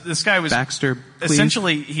 Yeah, so this guy was Baxter. Cleve?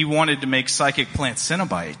 Essentially, he wanted to make psychic plant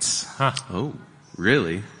Cenobites. Oh,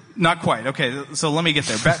 really? Not quite. Okay, so let me get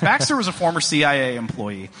there. Baxter was a former CIA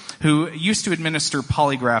employee who used to administer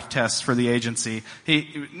polygraph tests for the agency.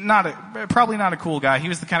 Probably not a cool guy. He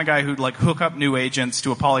was the kind of guy who'd like hook up new agents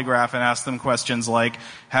to a polygraph and ask them questions like,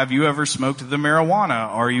 have you ever smoked the marijuana?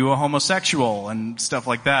 Are you a homosexual? And stuff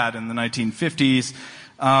like that in the 1950s.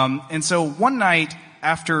 And so one night,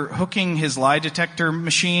 after hooking his lie detector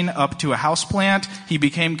machine up to a houseplant, he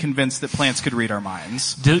became convinced that plants could read our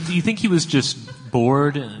minds. Do you think he was just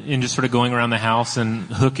bored and just sort of going around the house and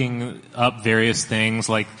hooking up various things?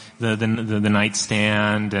 Like the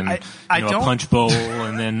nightstand and a punch bowl,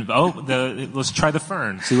 and then let's try the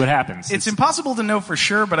fern, see what happens. It's impossible to know for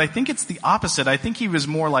sure, but I think it's the opposite. I think he was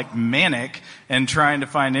more like manic and trying to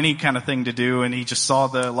find any kind of thing to do, and he just saw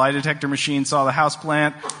the lie detector machine, saw the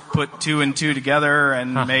houseplant, put 2 and 2 together,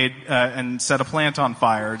 and made and set a plant on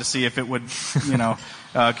fire to see if it would,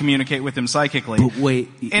 communicate with him psychically. But wait,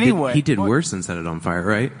 anyway, he did worse than set it on fire,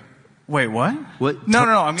 right? Wait, what? What? No.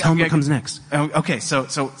 Tell him what comes next. Okay, so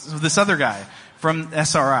this other guy from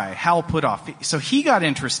SRI, Hal Puthoff, so he got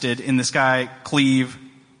interested in this guy,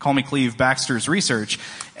 Call Me Cleve Baxter's research,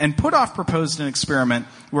 and Puthoff proposed an experiment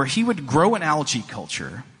where he would grow an algae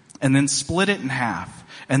culture and then split it in half,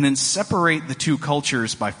 and then separate the 2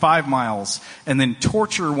 cultures by 5 miles, and then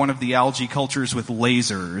torture one of the algae cultures with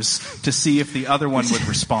lasers to see if the other one would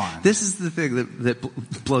respond. This is the thing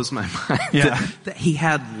that blows my mind. Yeah. That he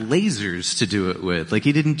had lasers to do it with. Like,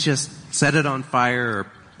 he didn't just set it on fire or,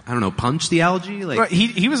 I don't know, punch the algae? Like, right,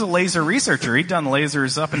 he was a laser researcher. He'd done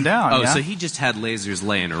lasers up and down. Oh, yeah? so he just had lasers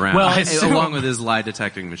laying around, Well, along with his lie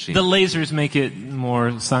detecting machine. The lasers make it more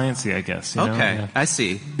sciencey, I guess. You know? Okay, Yeah. I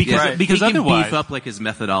see. Because he can otherwise, beef up like his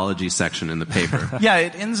methodology section in the paper. Yeah,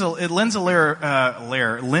 it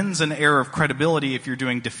lends an air of credibility if you're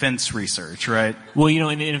doing defense research, right? Well,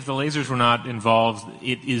 and if the lasers were not involved,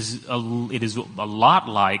 it is a lot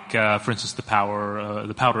like, for instance, the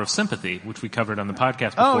powder of sympathy, which we covered on the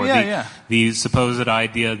podcast before. Oh, yeah. The supposed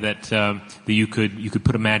idea that you could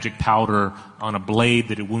put a magic powder on a blade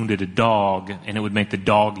that had wounded a dog, and it would make the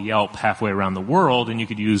dog yelp halfway around the world, and you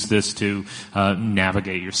could use this to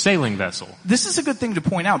navigate your sailing vessel. This is a good thing to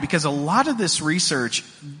point out, because a lot of this research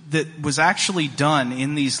that was actually done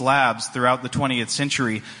in these labs throughout the 20th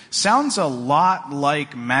century sounds a lot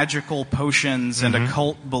like magical potions and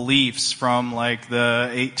occult beliefs from like the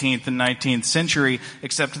 18th and 19th century,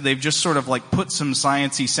 except they've just sort of like put some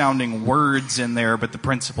sciencey sounding words in there, but the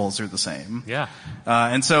principles are the same. Yeah.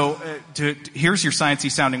 And so here's your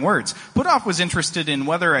sciencey sounding words. Puthoff was interested in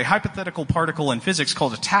whether a hypothetical particle in physics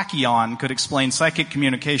called a tachyon could explain psychic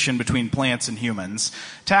communication between plants and humans.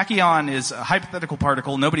 Tachyon is a hypothetical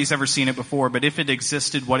particle. Nobody's ever seen it before, but if it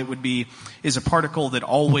existed, what it would be is a particle that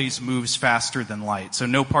always moves faster than light. So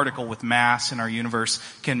no particle with mass in our universe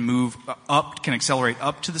can accelerate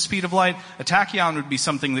up to the speed of light. A tachyon would be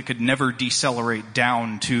something that could never decelerate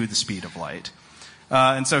down to the speed of light.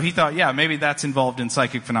 And so he thought, maybe that's involved in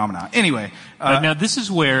psychic phenomena. Anyway. Now this is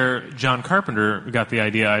where John Carpenter got the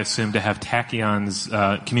idea, I assume, to have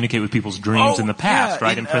tachyons communicate with people's dreams in the past,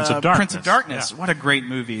 right? In Prince of Darkness. Prince of Darkness. Yeah. What a great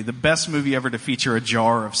movie. The best movie ever to feature a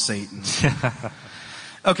jar of Satan.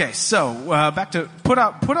 Okay, so back to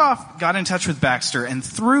Puthoff got in touch with Baxter, and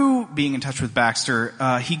through being in touch with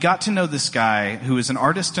Baxter, he got to know this guy who is an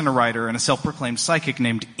artist and a writer and a self-proclaimed psychic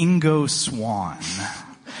named Ingo Swann.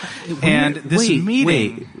 And this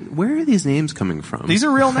meeting... where are these names coming from? These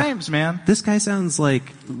are real names, man. This guy sounds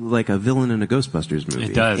like a villain in a Ghostbusters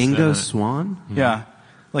movie. It does. Ingo Swann? Yeah.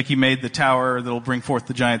 Like he made the tower that'll bring forth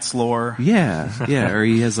the giant slore. Yeah. Or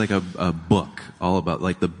he has like a book all about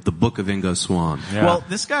like the book of Ingo Swann. Yeah. Well,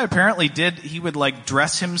 this guy apparently he would like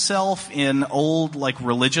dress himself in old like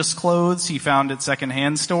religious clothes he found at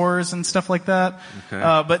secondhand stores and stuff like that. Okay.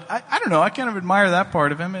 But I don't know, I kind of admire that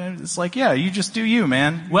part of him. And it's like, yeah, you just do you,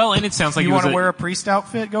 man. Well, and it sounds like you want to wear a priest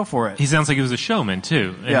outfit, go for it. He sounds like he was a showman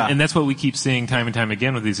too. And that's what we keep seeing time and time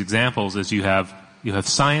again with these examples is you have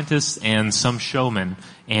scientists and some showmen,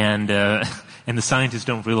 and the scientists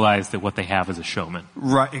don't realize that what they have is a showman.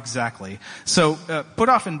 Right, exactly. So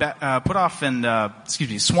Puthoff and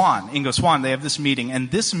Ingo Swann, they have this meeting, and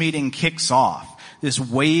this meeting kicks off this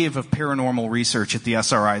wave of paranormal research at the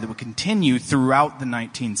SRI that would continue throughout the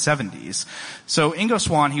 1970s. So Ingo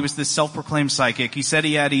Swann, he was this self-proclaimed psychic. He said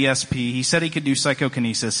he had ESP. He said he could do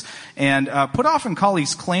psychokinesis. And Puthoff and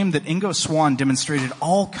colleagues claimed that Ingo Swann demonstrated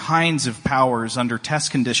all kinds of powers under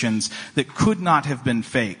test conditions that could not have been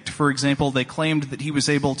faked. For example, they claimed that he was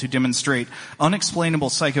able to demonstrate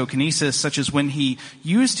unexplainable psychokinesis, such as when he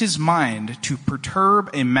used his mind to perturb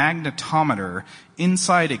a magnetometer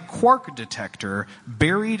inside a quark detector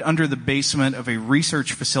buried under the basement of a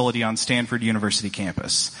research facility on Stanford University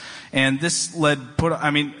campus. And this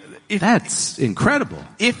that's incredible.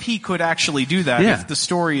 If he could actually do that, if the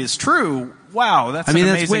story is true, wow, that's an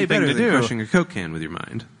amazing that's way better thing to than do. crushing a Coke can with your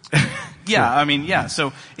mind.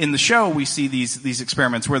 So in the show we see these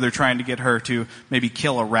experiments where they're trying to get her to maybe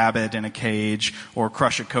kill a rabbit in a cage or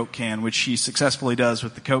crush a Coke can, which she successfully does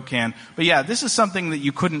with the Coke can. But yeah, this is something that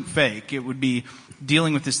you couldn't fake. It would be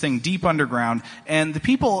dealing with this thing deep underground, and the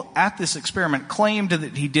people at this experiment claimed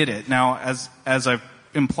that he did it. Now, as I've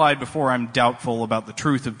implied before, I'm doubtful about the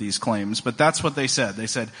truth of these claims, but that's what they said. They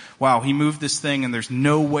said, wow, he moved this thing and there's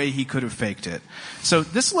no way he could have faked it. So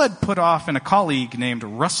this led Puthoff and a colleague named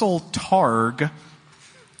Russell Targ,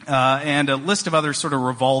 and a list of other sort of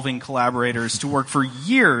revolving collaborators to work for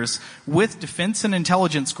years with defense and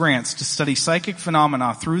intelligence grants to study psychic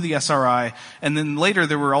phenomena through the SRI, and then later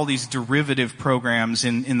there were all these derivative programs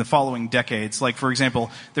in the following decades. Like, for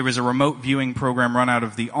example, there was a remote viewing program run out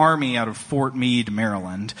of the Army out of Fort Meade,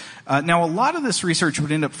 Maryland. Now, a lot of this research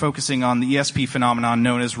would end up focusing on the ESP phenomenon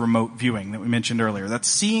known as remote viewing that we mentioned earlier. That's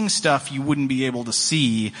seeing stuff you wouldn't be able to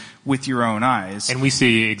see with your own eyes. And we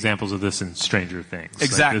see examples of this in Stranger Things.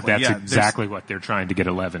 Exactly. That's exactly what they're trying to get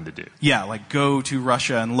Eleven to do. Yeah, like go to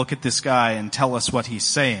Russia and look at this guy and tell us what he's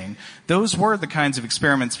saying. Those were the kinds of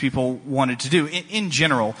experiments people wanted to do. In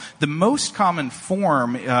general, the most common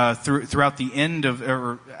form throughout the end of,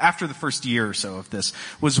 or after the first year or so of this,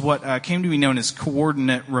 was what came to be known as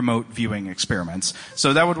coordinate remote viewing experiments.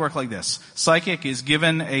 So that would work like this. Psychic is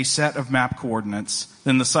given a set of map coordinates.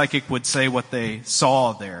 Then the psychic would say what they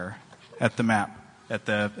saw there at the map, at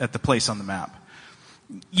the place on the map.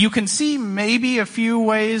 You can see maybe a few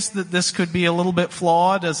ways that this could be a little bit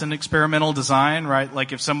flawed as an experimental design, right?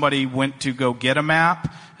 Like if somebody went to go get a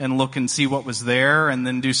map and look and see what was there and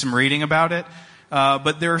then do some reading about it.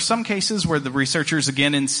 But there are some cases where the researchers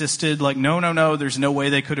again insisted, like, no, there's no way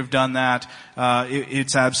they could have done that.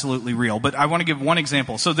 It's absolutely real. But I want to give one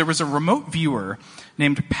example. So there was a remote viewer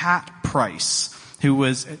named Pat Price, who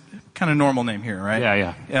was kind of normal name here, right?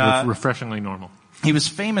 Yeah. Refreshingly normal. He was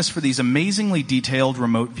famous for these amazingly detailed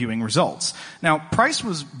remote viewing results. Now, Price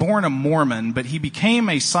was born a Mormon, but he became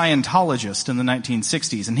a Scientologist in the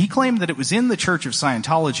 1960s, and he claimed that it was in the Church of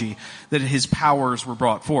Scientology that his powers were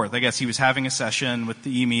brought forth. I guess he was having a session with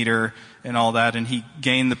the e-meter and all that, and he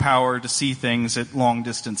gained the power to see things at long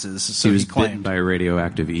distances. So he was claimed. bitten by a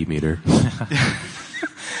radioactive e-meter.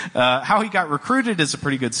 How he got recruited is a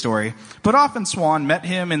pretty good story. Puthoff and Swan met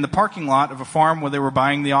him in the parking lot of a farm where they were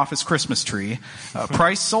buying the office Christmas tree.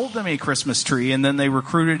 Price sold them a Christmas tree, and then they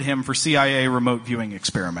recruited him for CIA remote viewing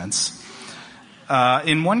experiments.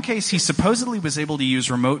 In one case, he supposedly was able to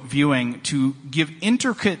use remote viewing to give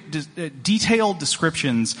intricate, detailed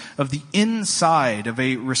descriptions of the inside of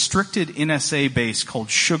a restricted NSA base called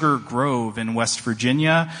Sugar Grove in West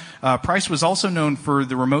Virginia. Price was also known for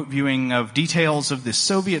the remote viewing of details of the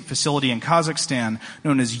Soviet facility in Kazakhstan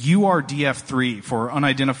known as URDF-3 for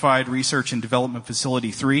Unidentified Research and Development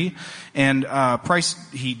Facility 3. And Price,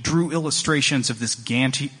 he drew illustrations of this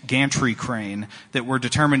gantry crane that were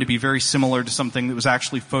determined to be very similar to something that was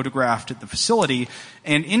actually photographed at the facility.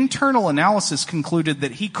 And internal analysis concluded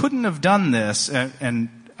that he couldn't have done this, and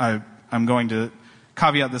I'm going to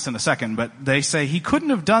caveat this in a second, but they say he couldn't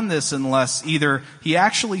have done this unless either he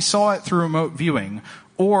actually saw it through remote viewing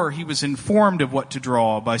or he was informed of what to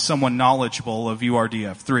draw by someone knowledgeable of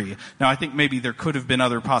URDF-3. Now, I think maybe there could have been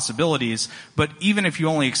other possibilities, but even if you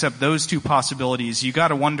only accept those two possibilities, you got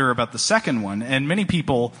to wonder about the second one. And many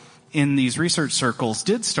people in these research circles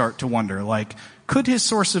did start to wonder, like, could his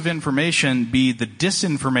source of information be the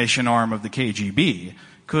disinformation arm of the KGB?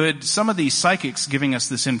 Could some of these psychics giving us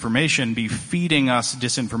this information be feeding us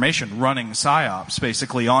disinformation, running psyops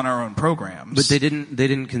basically on our own programs? But they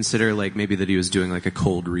didn't consider like maybe that he was doing like a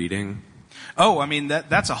cold reading. Oh, I mean,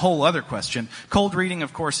 that's a whole other question. Cold reading,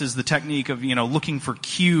 of course, is the technique of, looking for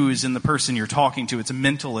cues in the person you're talking to. It's a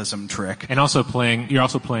mentalism trick. And you're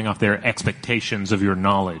also playing off their expectations of your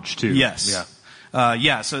knowledge too. Yes. Yeah.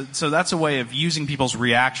 So that's a way of using people's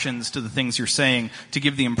reactions to the things you're saying to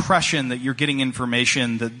give the impression that you're getting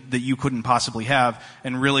information that you couldn't possibly have,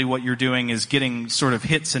 and really what you're doing is getting sort of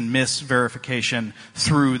hits and miss verification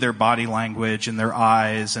through their body language and their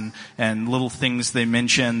eyes and little things they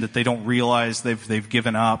mention that they don't realize they've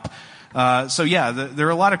given up. There are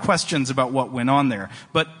a lot of questions about what went on there.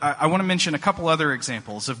 But I want to mention a couple other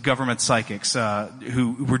examples of government psychics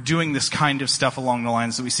who were doing this kind of stuff along the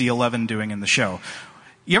lines that we see Eleven doing in the show.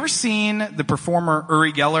 You ever seen the performer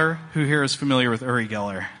Uri Geller? Who here is familiar with Uri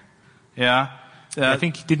Geller? Yeah? I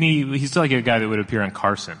think, he's like a guy that would appear on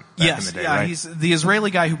Carson back in the day, right? He's the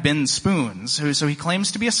Israeli guy who bends spoons. So he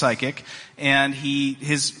claims to be a psychic, and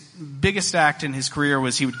his biggest act in his career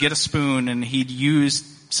was he would get a spoon and he'd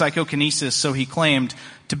use psychokinesis, so he claimed,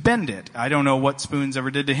 to bend it. I don't know what spoons ever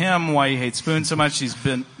did to him, why he hates spoons so much. He's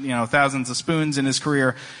been, thousands of spoons in his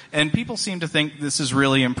career, and people seem to think this is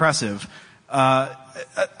really impressive.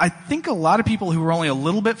 I think a lot of people who are only a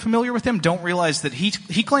little bit familiar with him don't realize that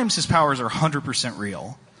he claims his powers are 100%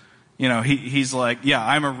 real. He's like, yeah,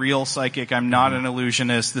 I'm a real psychic. I'm not an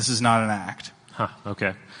illusionist. This is not an act. Huh,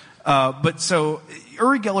 okay. But so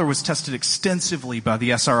Uri Geller was tested extensively by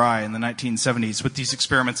the SRI in the 1970s with these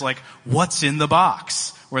experiments like what's in the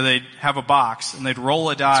box, where they'd have a box and they'd roll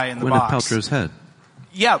a die in the box. Gwyneth Paltrow's head.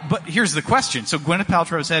 Yeah, but here's the question. So Gwyneth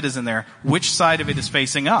Paltrow's head is in there. Which side of it is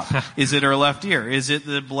facing up? Is it her left ear? Is it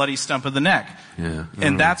the bloody stump of the neck? Yeah.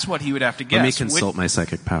 And that's what he would have to guess. Let me consult my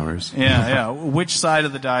psychic powers. Yeah. Which side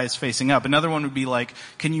of the die is facing up? Another one would be like,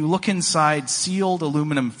 can you look inside sealed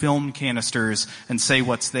aluminum film canisters and say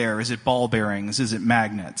what's there? Is it ball bearings? Is it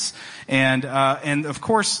magnets? And of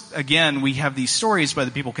course, again, we have these stories by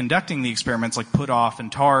the people conducting the experiments, like Puthoff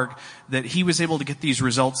and Targ, that he was able to get these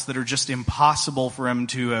results that are just impossible for him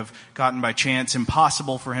to have gotten by chance,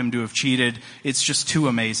 impossible for him to have cheated. It's just too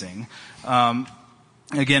amazing.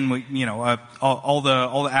 Again, all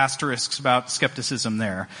the asterisks about skepticism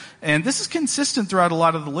there. And this is consistent throughout a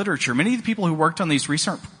lot of the literature. Many of the people who worked on these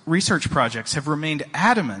research projects have remained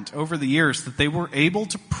adamant over the years that they were able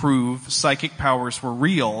to prove psychic powers were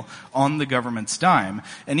real on the government's dime.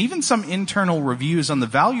 And even some internal reviews on the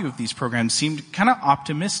value of these programs seemed kind of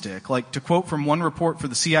optimistic. Like, to quote from one report for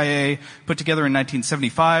the CIA put together in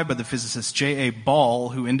 1975 by the physicist J.A. Ball,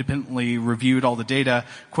 who independently reviewed all the data,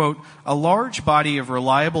 quote, "A large body of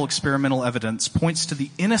reliable experimental evidence points to the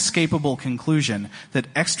inescapable conclusion that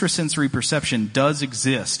extrasensory perception does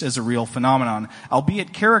exist as a real phenomenon,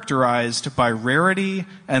 albeit characterized by rarity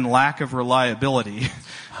and lack of reliability."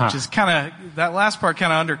 Which is that last part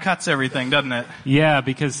kind of undercuts everything, doesn't it? Yeah,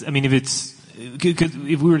 because,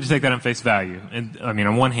 if we were to take that on face value, and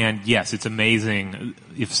on one hand, yes, it's amazing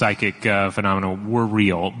if psychic phenomena were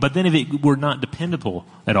real, but then if it were not dependable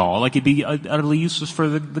at all, like it'd be utterly useless for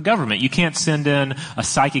the government. You can't send in a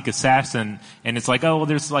psychic assassin and it's like, oh, well,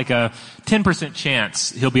 there's like a 10%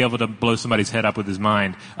 chance he'll be able to blow somebody's head up with his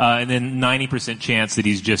mind, and then 90% chance that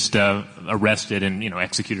he's just arrested and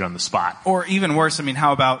executed on the spot. Or even worse,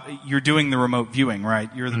 how about you're doing the remote viewing, right?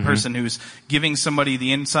 You're the person who's giving somebody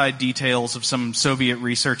the inside details of some Soviet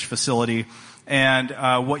research facility, and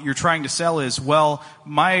what you're trying to sell is, well,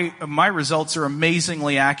 my results are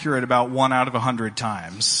amazingly accurate about 1 out of 100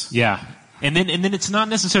 times. Yeah. And then it's not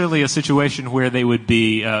necessarily a situation where they would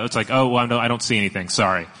be, it's like, oh, well, no, I don't see anything,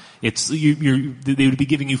 sorry. It's they would be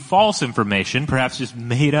giving you false information, perhaps just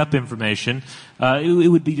made up information.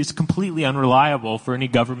 It would be just completely unreliable for any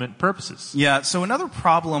government purposes. Yeah. So another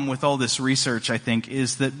problem with all this research, I think,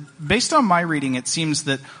 is that based on my reading, it seems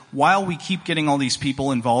that while we keep getting all these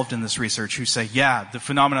people involved in this research who say, yeah, the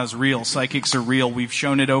phenomena is real, psychics are real, we've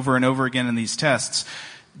shown it over and over again in these tests,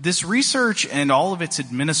 this research and all of its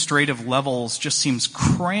administrative levels just seems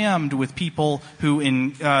crammed with people who,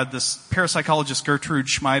 in this parapsychologist Gertrude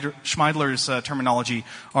Schmeidler's terminology,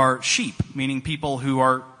 are sheep, meaning people who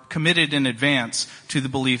are committed in advance to the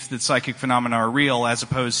belief that psychic phenomena are real, as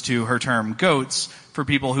opposed to her term goats for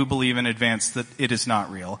people who believe in advance that it is not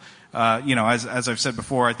real. As I've said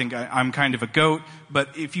before, I think I'm kind of a goat,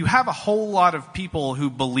 but if you have a whole lot of people who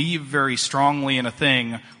believe very strongly in a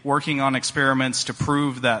thing, working on experiments to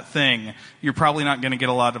prove that thing, you're probably not going to get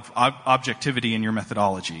a lot of objectivity in your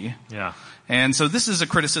methodology. Yeah. And so this is a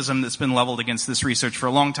criticism that's been leveled against this research for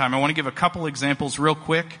a long time. I want to give a couple examples real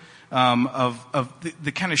quick of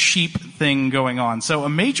the kind of sheep thing going on. So a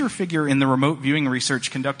major figure in the remote viewing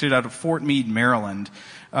research conducted out of Fort Meade, Maryland,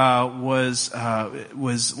 was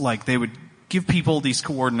like they would give people these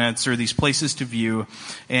coordinates or these places to view,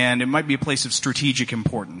 and it might be a place of strategic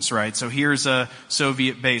importance, right? So here's a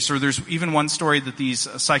Soviet base, or there's even one story that these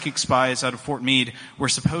psychic spies out of Fort Meade were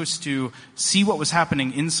supposed to see what was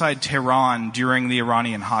happening inside Tehran during the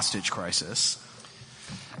Iranian hostage crisis.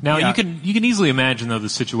 Now, you can easily imagine, though, the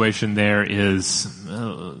situation there is,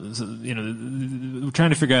 trying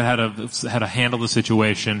to figure out how to handle the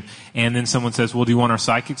situation, and then someone says, well, do you want our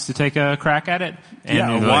psychics to take a crack at it?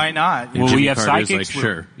 And why not? Well, we have psychics. Like,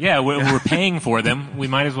 sure. We're paying for them. We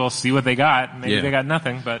might as well see what they got. Maybe they got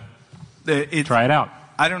nothing, but try it out.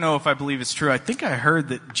 I don't know if I believe it's true. I think I heard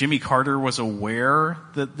that Jimmy Carter was aware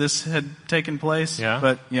that this had taken place. Yeah.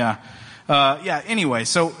 But anyway,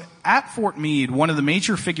 so at Fort Meade, one of the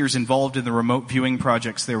major figures involved in the remote viewing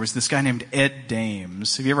projects there was this guy named Ed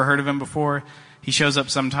Dames. Have you ever heard of him before? He shows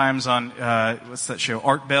up sometimes on, what's that show?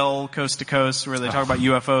 Art Bell, Coast to Coast, where they talk about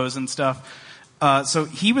UFOs and stuff. So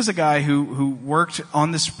he was a guy who worked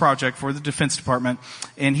on this project for the Defense Department,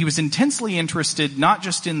 and he was intensely interested not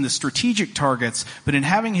just in the strategic targets, but in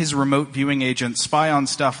having his remote viewing agent spy on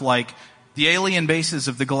stuff like the alien bases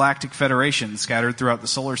of the Galactic Federation scattered throughout the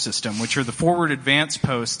solar system, which are the forward advance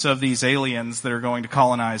posts of these aliens that are going to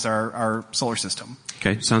colonize our solar system.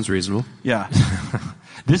 Okay, sounds reasonable. Yeah.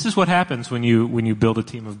 This is what happens when you build a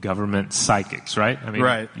team of government psychics, right?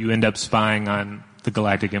 Right. You end up spying on the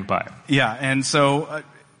Galactic Empire. Yeah, and so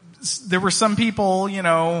there were some people,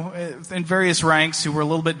 in various ranks who were a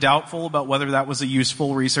little bit doubtful about whether that was a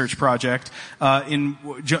useful research project. In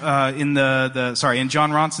Jon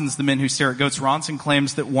Ronson's The Men Who Stare at Goats, Ronson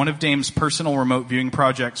claims that one of Dame's personal remote viewing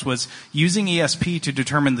projects was using ESP to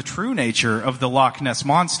determine the true nature of the Loch Ness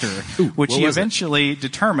Monster, which he eventually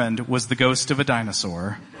determined was the ghost of a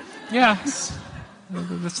dinosaur. Yeah.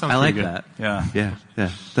 That sounds I like good. that. Yeah.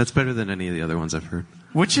 Yeah. That's better than any of the other ones I've heard.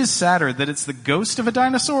 Which is sadder, that it's the ghost of a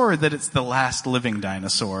dinosaur or that it's the last living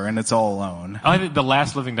dinosaur and it's all alone? I think the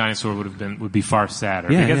last living dinosaur would be far sadder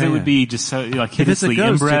because it would be just so, like if it's a hideously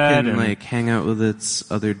ghost, inbred it can and hang out with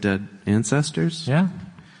its other dead ancestors. Yeah.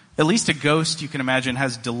 At least a ghost, you can imagine,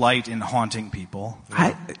 has delight in haunting people.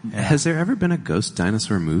 Has there ever been a ghost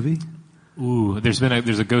dinosaur movie? Ooh, there's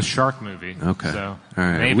a ghost shark movie. Okay. So, all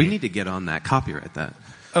right. maybe. We need to get on that. Copyright that.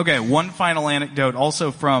 Okay, one final anecdote also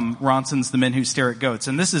from Ronson's The Men Who Stare at Goats.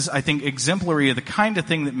 And this is, I think, exemplary of the kind of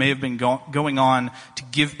thing that may have been going on to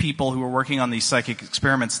give people who were working on these psychic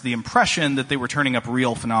experiments the impression that they were turning up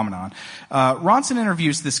real phenomenon. Ronson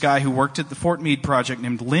interviews this guy who worked at the Fort Meade Project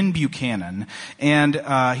named Lynn Buchanan. And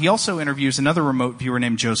he also interviews another remote viewer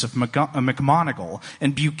named Joseph McMoneagle.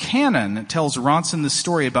 And Buchanan tells Ronson the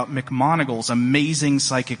story about McMoneagle's amazing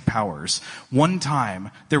psychic powers. One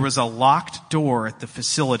time, there was a locked door at the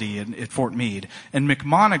facility at Fort Meade, and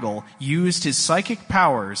McMoneagle used his psychic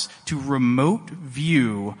powers to remote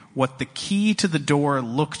view what the key to the door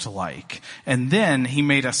looked like. And then he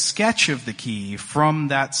made a sketch of the key from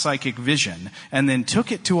that psychic vision, and then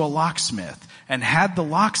took it to a locksmith, and had the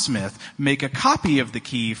locksmith make a copy of the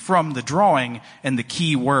key from the drawing, and the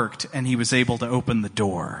key worked, and he was able to open the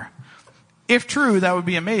door. If true, that would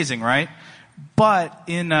be amazing, right? But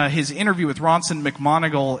in his interview with Ronson,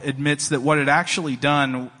 McMoneagle admits that what had actually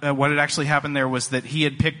happened there was that he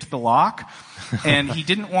had picked the lock, and he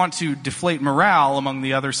didn't want to deflate morale among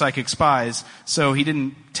the other psychic spies, so he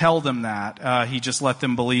didn't tell them that. He just let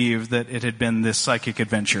them believe that it had been this psychic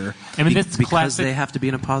adventure. I mean, that's because classic. they have to be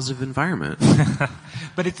in a positive environment.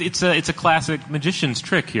 But it's a classic magician's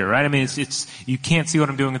trick here, right? I mean, it's you can't see what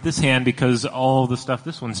I'm doing with this hand because all the stuff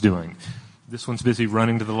this one's doing. This one's busy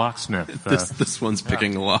running to the locksmith. This one's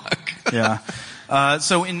picking a lock. Yeah.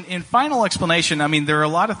 So in final explanation, I mean, there are a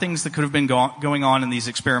lot of things that could have been going on in these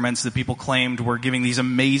experiments that people claimed were giving these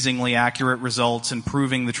amazingly accurate results and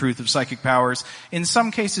proving the truth of psychic powers. In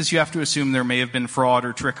some cases, you have to assume there may have been fraud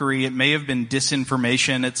or trickery. It may have been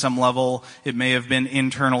disinformation at some level. It may have been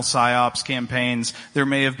internal psyops campaigns. There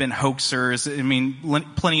may have been hoaxers. I mean,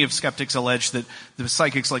 plenty of skeptics allege that the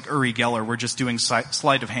psychics like Uri Geller were just doing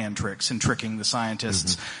sleight of hand tricks and tricking the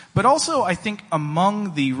scientists. Mm-hmm. But also, I think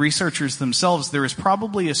among the researchers themselves, there is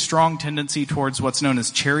probably a strong tendency towards what's known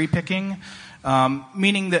as cherry picking,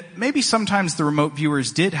 meaning that maybe sometimes the remote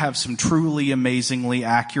viewers did have some truly amazingly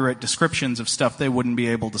accurate descriptions of stuff they wouldn't be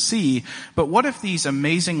able to see. But what if these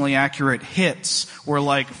amazingly accurate hits were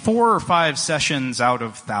like 4 or 5 sessions out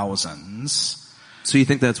of thousands? So you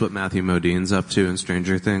think that's what Matthew Modine's up to in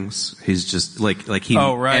Stranger Things? He's just for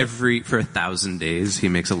 1,000 days he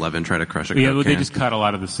makes 11 try to crush a Coke well, they can. just cut a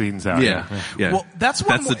lot of the scenes out. Yeah. Well, that's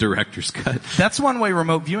the director's cut. That's one way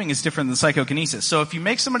remote viewing is different than psychokinesis. So if you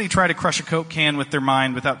make somebody try to crush a Coke can with their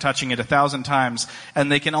mind without touching it 1,000 times,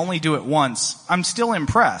 and they can only do it once, I'm still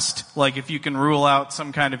impressed. Like if you can rule out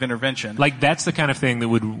some kind of intervention. Like that's the kind of thing that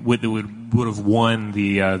would have won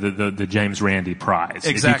the James Randi prize.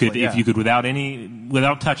 Exactly. If you could without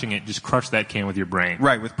touching it, just crush that can with your brain.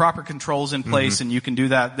 Right, with proper controls in place, and you can do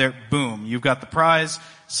that. There, boom, you've got the prize.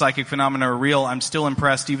 Psychic phenomena are real. I'm still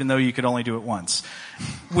impressed, even though you could only do it once.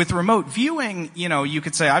 With remote viewing, you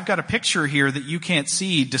could say, I've got a picture here that you can't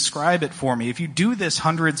see. Describe it for me. If you do this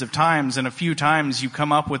hundreds of times, and a few times you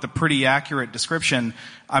come up with a pretty accurate description,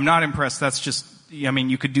 I'm not impressed. That's just,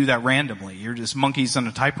 you could do that randomly. You're just monkeys on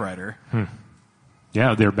a typewriter.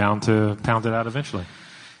 Yeah, they're bound to pound it out eventually.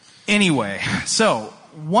 Anyway, so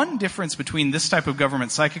one difference between this type of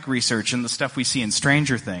government psychic research and the stuff we see in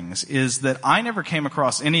Stranger Things is that I never came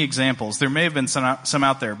across any examples. There may have been some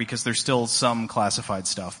out there because there's still some classified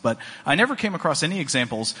stuff, but I never came across any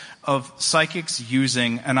examples of psychics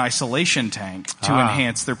using an isolation tank to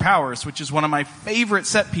enhance their powers, which is one of my favorite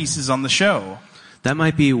set pieces on the show. That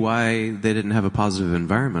might be why they didn't have a positive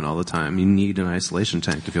environment all the time. You need an isolation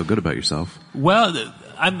tank to feel good about yourself. Well,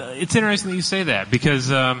 it's interesting that you say that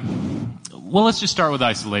because, let's just start with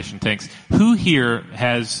isolation tanks. Who here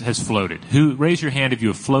has floated? Raise your hand if you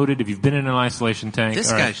have floated, if you've been in an isolation tank.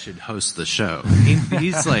 This guy should host the show.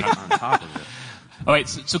 He's like on top of it. All right,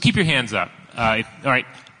 so keep your hands up. All right.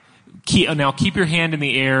 Now keep your hand in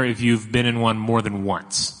the air if you've been in one more than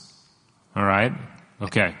once. All right.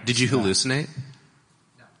 Okay. Did you hallucinate?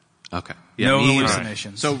 No. Okay. Yeah, no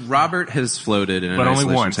hallucinations. So Robert has floated in an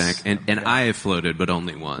isolation tank, and I have floated, but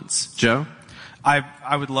only once. Joe?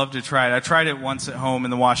 I would love to try it. I tried it once at home in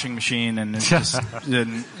the washing machine, and it just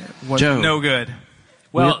Joe, no good.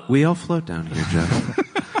 Well, we all float down here, Joe.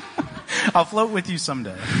 I'll float with you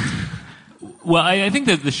someday. Well, I think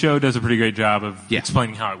that the show does a pretty great job of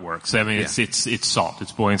explaining how it works. I mean, it's salt,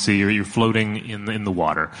 it's buoyancy. You're floating in the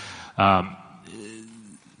water.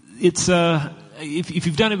 If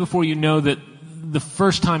you've done it before, you know that the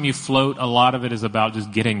first time you float, a lot of it is about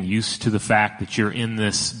just getting used to the fact that you're in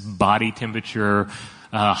this body temperature,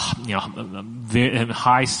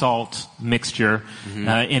 high salt mixture,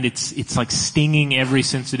 and it's like stinging every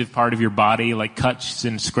sensitive part of your body, like cuts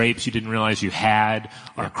and scrapes you didn't realize you had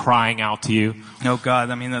are crying out to you. Oh God,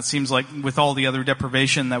 I mean, that seems like with all the other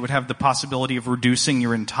deprivation, that would have the possibility of reducing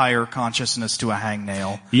your entire consciousness to a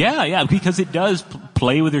hangnail. Yeah, because it does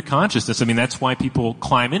play with your consciousness. I mean, that's why people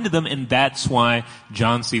climb into them, and that's why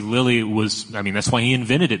John C. Lilly that's why he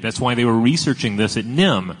invented it. That's why they were researching this at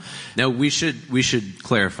NIM. Now, we should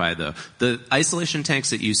clarify, though. The isolation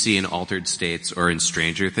tanks that you see in Altered States or in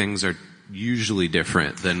Stranger Things are usually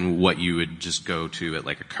different than what you would just go to at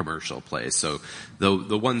like a commercial place. So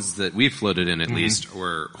the ones that we've floated in, at least,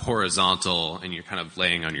 were horizontal, and you're kind of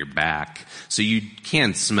laying on your back, so you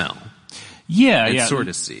can smell. Yeah. Sort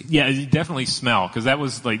of see. Yeah, you definitely smell, because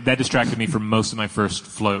that distracted me from most of my first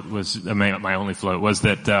float. My only float was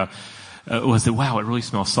that wow, it really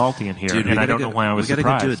smells salty in here. Dude, and I don't know why I was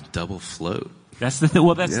surprised. We gotta do a double float. That's the thing.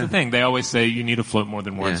 Well, that's the thing. They always say you need to float more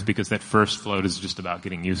than once because that first float is just about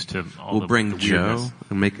getting used to all We'll bring Joe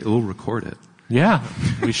and we'll record it. Yeah,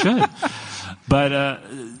 we should. But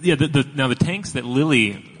now the tanks that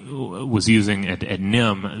Lilly was using at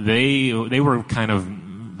NIM, they were kind of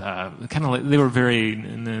they were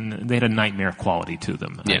they had a nightmare quality to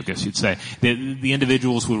them, I guess you'd say. The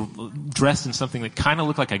individuals were dressed in something that kind of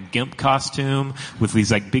looked like a GIMP costume with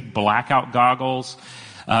these like big blackout goggles.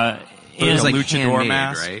 It was like luchador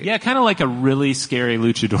mask, right? Yeah, kind of like a really scary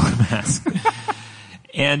luchador mask.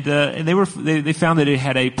 And they found that it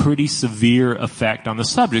had a pretty severe effect on the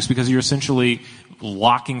subjects, because you're essentially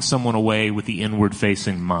locking someone away with the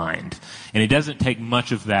inward-facing mind. And it doesn't take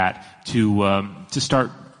much of that to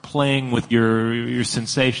start playing with your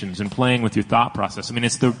sensations and playing with your thought process. I mean,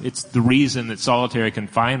 it's the reason that solitary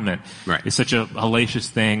confinement is such a hellacious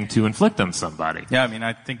thing to inflict on somebody. Yeah, I mean,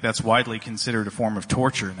 I think that's widely considered a form of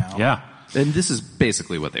torture now. Yeah. And this is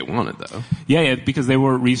basically what they wanted, though. Yeah, because they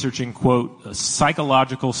were researching, quote,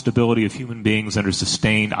 psychological stability of human beings under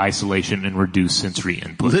sustained isolation and reduced sensory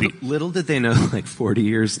input. Little did they know, like 40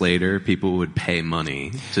 years later, people would pay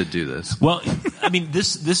money to do this. Well, I mean,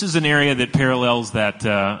 this is an area that parallels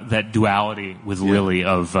that duality with Lilly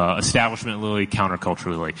of establishment Lilly, counterculture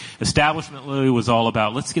Lilly. Establishment Lilly was all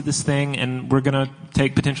about, let's get this thing, and we're going to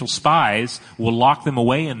take potential spies, we'll lock them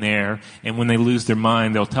away in there, and when they lose their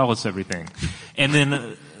mind, they'll tell us everything. And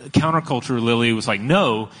then counterculture Lilly was like,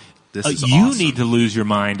 no, you need to lose your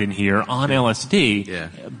mind in here on LSD. Yeah.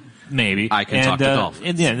 Maybe. I can talk to dolphins.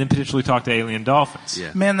 And then potentially talk to alien dolphins.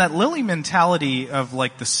 Yeah. Man, that Lilly mentality of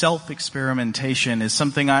like the self-experimentation is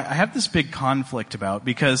something I have this big conflict about,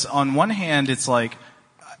 because on one hand it's like,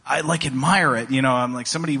 I like admire it, you know, I'm like,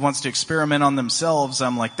 somebody wants to experiment on themselves,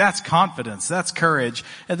 I'm like, that's confidence, that's courage.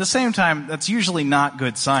 At the same time, that's usually not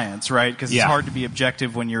good science, right? Because it's hard to be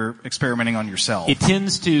objective when you're experimenting on yourself. It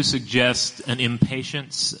tends to suggest an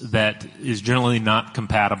impatience that is generally not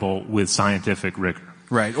compatible with scientific rigor.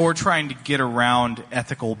 Right, or trying to get around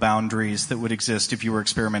ethical boundaries that would exist if you were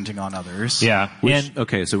experimenting on others. Yeah.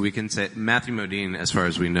 Okay, so we can say Matthew Modine, as far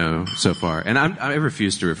as we know so far, and I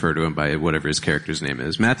refuse to refer to him by whatever his character's name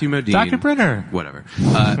is. Matthew Modine. Dr. Brenner. Whatever.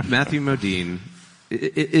 Matthew Modine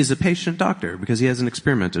is a patient doctor because he hasn't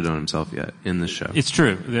experimented on himself yet in this show. It's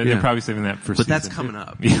true. They're probably saving that for But season that's 2. coming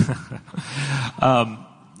up.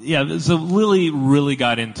 So Lilly really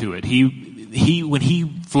got into it. When he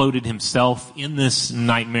floated himself in this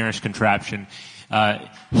nightmarish contraption,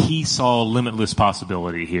 he saw limitless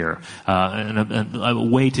possibility here, and a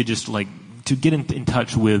way to just like to get in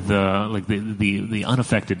touch with like the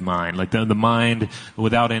unaffected mind, like the mind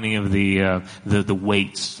without any of the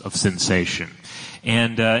weights of sensation.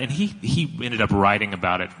 And he ended up writing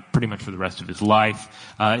about it pretty much for the rest of his life.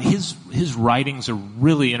 His writings are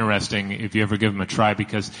really interesting if you ever give them a try,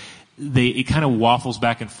 because it kind of waffles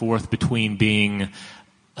back and forth between being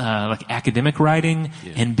like academic writing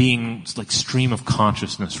and being like stream of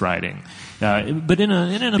consciousness writing, but in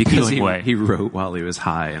an appealing way. He wrote while he was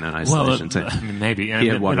high in an isolation tank. I mean, maybe, he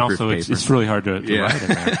had and also paper. it's really hard to write in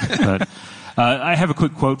there. I have a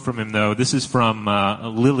quick quote from him, though. This is from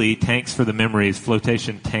Lilly, Tanks for the Memories,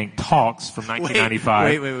 Flotation Tank Talks from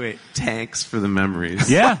 1995. Wait. Tanks for the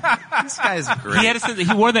Memories. Yeah. This guy's great.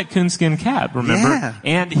 He wore that coonskin cap, remember? Yeah.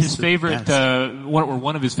 And his favorite,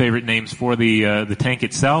 one of his favorite names for the tank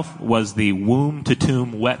itself was the Womb to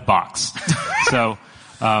Tomb Wet Box. So,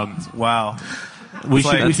 wow. We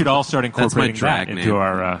should all start incorporating that name into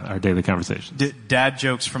our daily conversation. Dad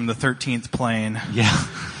jokes from the 13th plane. Yeah.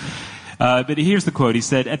 But here's the quote. He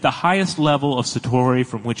said, "At the highest level of Satori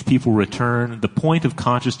from which people return, the point of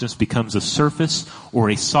consciousness becomes a surface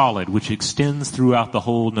or a solid which extends throughout the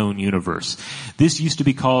whole known universe. This used to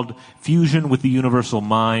be called fusion with the universal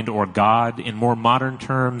mind or God. In more modern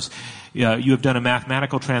terms, you have done a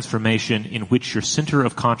mathematical transformation in which your center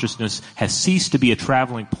of consciousness has ceased to be a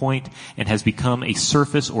traveling point and has become a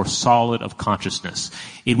surface or solid of consciousness.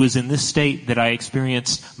 It was in this state that I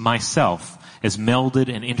experienced myself as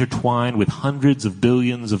melded and intertwined with hundreds of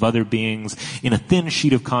billions of other beings in a thin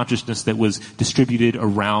sheet of consciousness that was distributed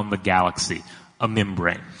around the galaxy, a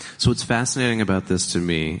membrane." So what's fascinating about this to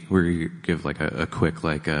me, where you give like a quick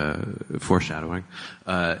foreshadowing,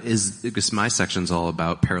 is because my section's all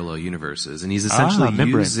about parallel universes, and he's essentially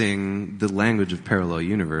using the language of parallel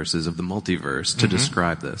universes, of the multiverse, to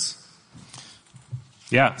describe this.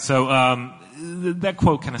 Yeah, so that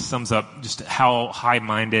quote kind of sums up just how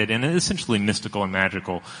high-minded and essentially mystical and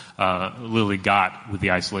magical Lilly got with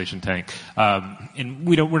the isolation tank. And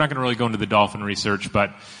we're not going to really go into the dolphin research,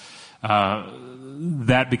 but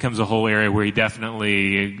that becomes a whole area where he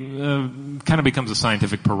definitely kind of becomes a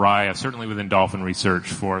scientific pariah, certainly within dolphin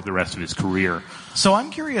research, for the rest of his career. So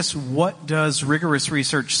I'm curious, what does rigorous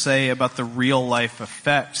research say about the real-life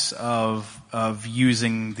effects of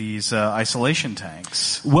using these isolation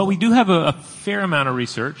tanks? Well, we do have a fair amount of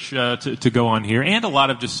research to go on here, and a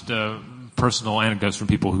lot of just personal anecdotes from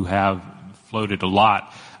people who have floated a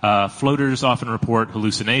lot. Floaters often report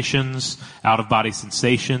hallucinations, out-of-body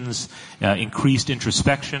sensations, increased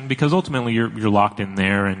introspection, because ultimately you're locked in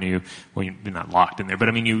there, and you're not locked in there, but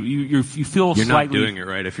I mean you feel you're slightly. Not doing it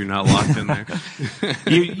right if you're not locked in there.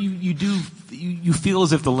 You feel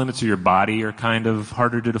as if the limits of your body are kind of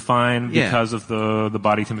harder to define because of the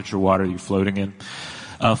body temperature water you're floating in.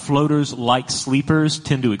 Floaters, like sleepers,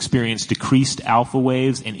 tend to experience decreased alpha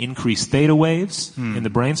waves and increased theta waves in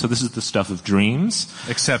the brain. So this is the stuff of dreams.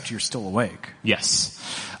 Except you're still awake. Yes.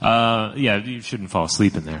 You shouldn't fall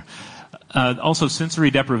asleep in there. Also,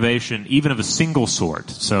 sensory deprivation, even of a single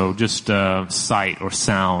sort, so just sight or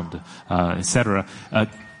sound, etc.,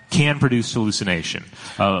 can produce hallucination.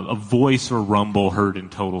 A voice or rumble heard in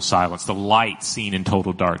total silence, the light seen in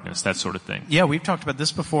total darkness, that sort of thing. Yeah, we've talked about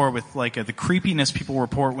this before with the creepiness people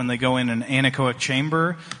report when they go in an anechoic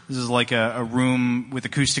chamber. This is like a room with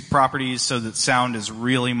acoustic properties so that sound is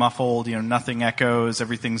really muffled, nothing echoes,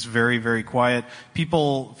 everything's very, very quiet.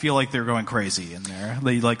 People feel like they're going crazy in there.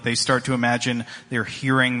 They start to imagine they're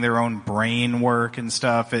hearing their own brain work and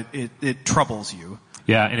stuff. It troubles you.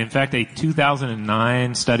 Yeah, and in fact, a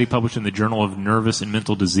 2009 study published in the Journal of Nervous and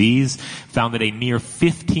Mental Disease found that a mere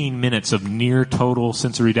 15 minutes of near total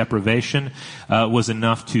sensory deprivation was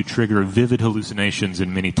enough to trigger vivid hallucinations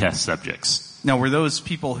in many test subjects. Now, were those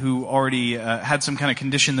people who already had some kind of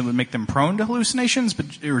condition that would make them prone to hallucinations, but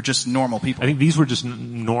they were just normal people? I think these were just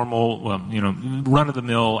normal,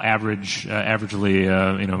 run-of-the-mill,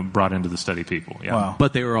 averagely, brought into the study people. Yeah. Wow.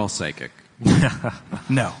 But they were all psychic.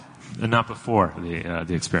 No. Not before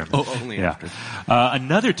the experiment. Oh, only after.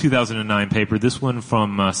 Another 2009 paper, this one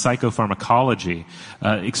from Psychopharmacology,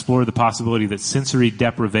 explored the possibility that sensory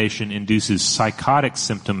deprivation induces psychotic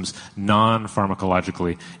symptoms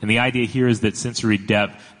non-pharmacologically. And the idea here is that sensory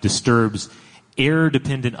dep disturbs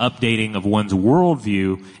error-dependent updating of one's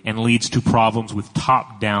worldview and leads to problems with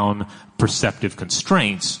top-down perceptive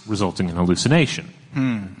constraints, resulting in hallucination.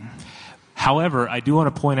 However, I do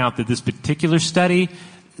want to point out that this particular study,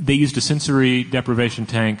 they used a sensory deprivation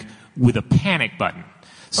tank with a panic button.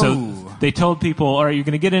 So they told people, all right, you're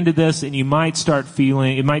going to get into this and you might start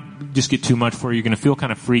feeling, it might just get too much for you, you're going to feel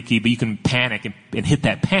kind of freaky, but you can panic and hit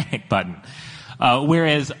that panic button.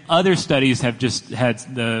 Whereas other studies have just had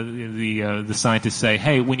the scientists say,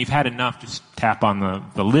 hey, when you've had enough, just tap on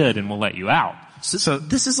the lid and we'll let you out. So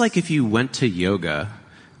this is like if you went to yoga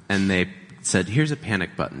and they said, here's a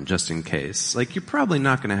panic button just in case. Like, you're probably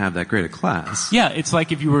not going to have that great a class. Yeah, it's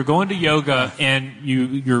like if you were going to yoga and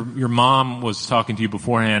your mom was talking to you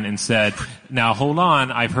beforehand and said, Now, hold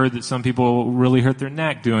on. I've heard that some people really hurt their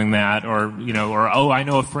neck doing that, or I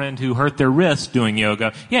know a friend who hurt their wrist doing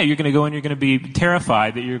yoga. Yeah, you're going to go and you're going to be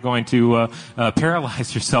terrified that you're going to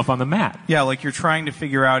paralyze yourself on the mat. Yeah, like you're trying to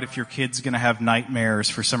figure out if your kid's going to have nightmares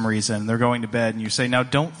for some reason. They're going to bed, and you say, now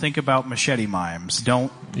don't think about machete mimes.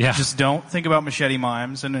 Just don't think about machete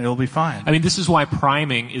mimes, and it'll be fine. I mean, this is why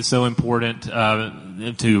priming is so important to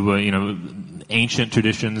ancient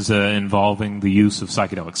traditions involving the use of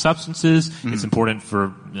psychedelic substances. Mm-hmm. It's important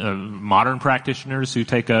for modern practitioners who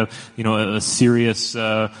take a serious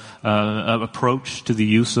approach to the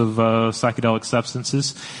use of psychedelic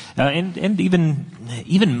substances, and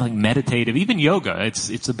even like meditative, even yoga.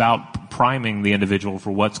 It's about priming the individual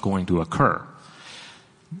for what's going to occur.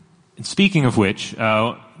 And speaking of which,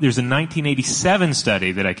 there's a 1987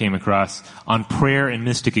 study that I came across on prayer and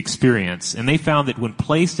mystic experience, and they found that when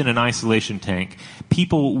placed in an isolation tank,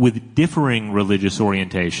 people with differing religious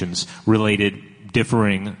orientations related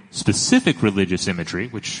differing specific religious imagery,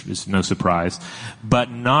 which is no surprise, but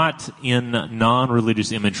not in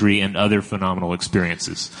non-religious imagery and other phenomenal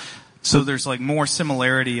experiences. So there's like more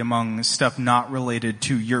similarity among stuff not related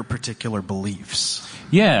to your particular beliefs.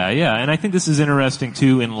 Yeah, and I think this is interesting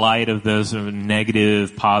too in light of the sort of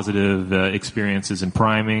negative, positive experiences in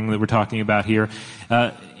priming that we're talking about here,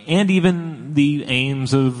 and even the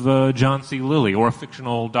aims of John C. Lilly or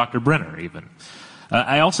fictional Dr. Brenner even.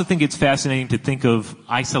 I also think it's fascinating to think of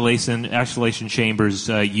isolation chambers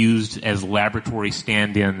used as laboratory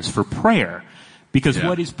stand-ins for prayer. Because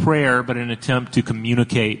what is prayer but an attempt to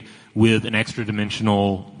communicate with an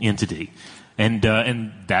extra-dimensional entity? And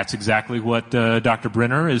that's exactly what Dr.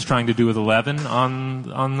 Brenner is trying to do with Eleven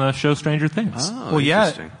on the show Stranger Things. Oh, well,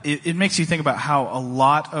 yeah, it makes you think about how a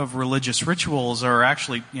lot of religious rituals are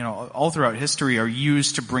actually, all throughout history are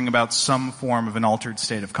used to bring about some form of an altered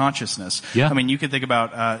state of consciousness. Yeah. I mean, you could think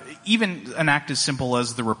about even an act as simple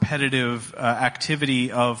as the repetitive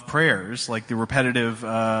activity of prayers, like the repetitive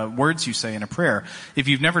words you say in a prayer. If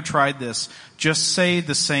you've never tried this, just say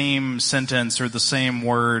the same sentence or the same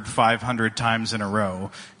word 500 times in a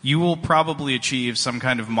row. You will probably achieve some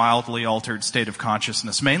kind of mildly altered state of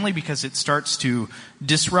consciousness, mainly because it starts to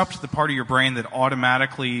disrupt the part of your brain that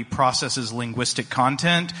automatically processes linguistic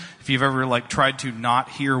content. If you've ever tried to not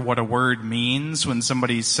hear what a word means when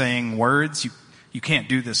somebody's saying words, you can't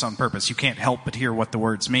do this on purpose. You can't help but hear what the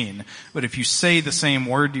words mean. But if you say the same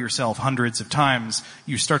word to yourself hundreds of times,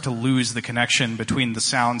 you start to lose the connection between the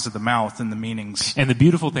sounds of the mouth and the meanings. And the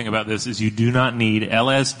beautiful thing about this is you do not need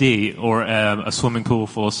LSD or a swimming pool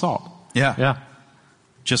full of salt. Yeah.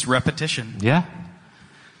 Just repetition. Yeah.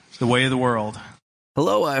 It's the way of the world.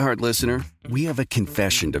 Hello, iHeart listener. We have a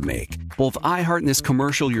confession to make. Both iHeart and this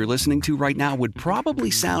commercial you're listening to right now would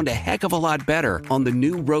probably sound a heck of a lot better on the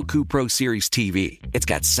new Roku Pro Series TV. It's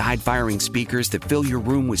got side-firing speakers that fill your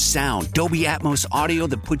room with sound, Dolby Atmos audio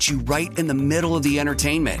that puts you right in the middle of the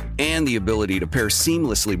entertainment, and the ability to pair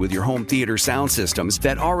seamlessly with your home theater sound systems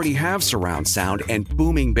that already have surround sound and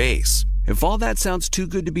booming bass. If all that sounds too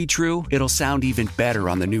good to be true, it'll sound even better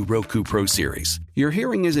on the new Roku Pro Series. Your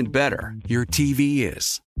hearing isn't better, your TV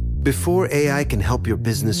is. Before AI can help your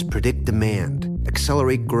business predict demand,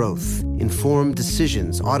 accelerate growth, inform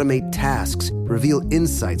decisions, automate tasks, reveal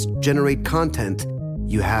insights, generate content,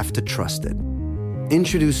 you have to trust it.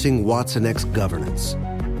 Introducing watsonx Governance,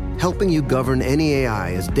 helping you govern any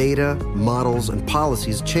AI as data, models, and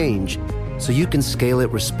policies change so you can scale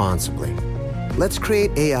it responsibly. Let's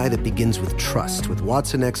create AI that begins with trust with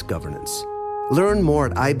watsonx Governance. Learn more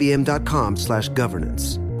at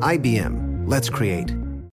ibm.com/governance. IBM. Let's create.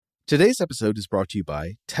 Today's episode is brought to you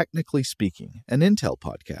by Technically Speaking, an Intel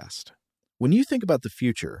podcast. When you think about the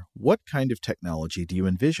future, what kind of technology do you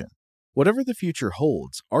envision? Whatever the future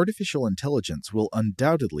holds, artificial intelligence will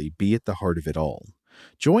undoubtedly be at the heart of it all.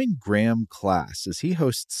 Join Graham Class as he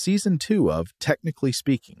hosts Season 2 of Technically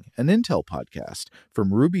Speaking, an Intel podcast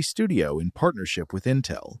from Ruby Studio in partnership with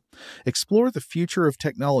Intel. Explore the future of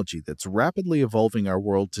technology that's rapidly evolving our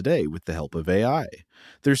world today with the help of AI.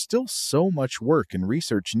 There's still so much work and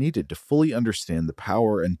research needed to fully understand the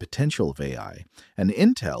power and potential of AI, and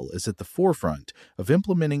Intel is at the forefront of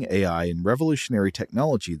implementing AI in revolutionary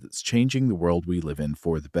technology that's changing the world we live in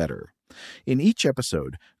for the better. In each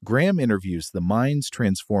episode, Graham interviews the minds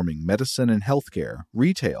transforming medicine and healthcare,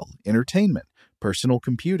 retail, entertainment, personal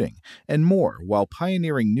computing, and more while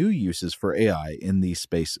pioneering new uses for AI in these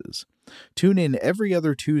spaces. Tune in every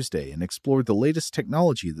other Tuesday and explore the latest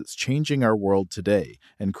technology that's changing our world today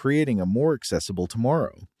and creating a more accessible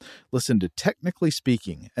tomorrow. Listen to Technically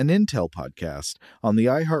Speaking, an Intel podcast on the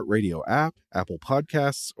iHeartRadio app, Apple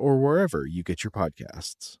Podcasts, or wherever you get your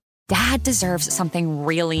podcasts. Dad deserves something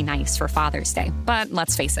really nice for Father's Day, but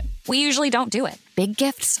let's face it, we usually don't do it. Big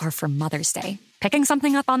gifts are for Mother's Day. Picking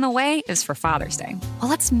something up on the way is for Father's Day. Well,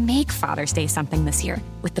 let's make Father's Day something this year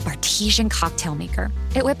with the Bartesian Cocktail Maker.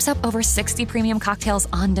 It whips up over 60 premium cocktails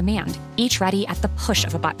on demand, each ready at the push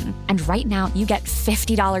of a button. And right now, you get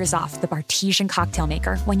 $50 off the Bartesian Cocktail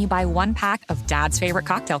Maker when you buy 1 pack of Dad's favorite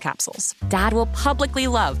cocktail capsules. Dad will publicly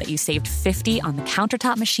love that you saved $50 on the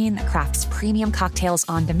countertop machine that crafts premium cocktails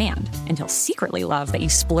on demand. And he'll secretly love that you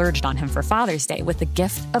splurged on him for Father's Day with the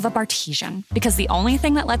gift of a Bartesian. Because the only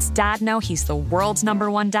thing that lets Dad know he's the world's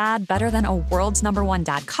 #1 dad better than a world's #1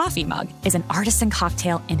 dad coffee mug is an artisan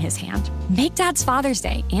cocktail in his hand. Make Dad's Father's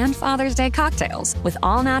Day and Father's Day cocktails with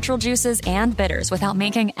all natural juices and bitters without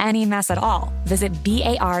making any mess at all. Visit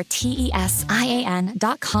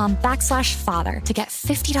BARTESIAN.com/father to get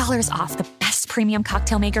 $50 off the best premium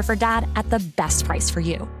cocktail maker for Dad at the best price for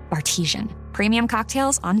you. Bartesian. Premium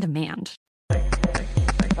cocktails on demand.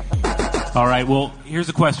 All right, well, here's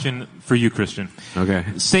a question for you, Christian. Okay.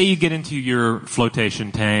 Say you get into your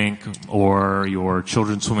flotation tank or your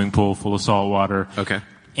children's swimming pool full of salt water. Okay.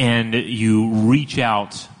 And you reach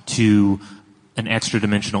out to an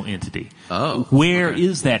extra-dimensional entity. Oh. Where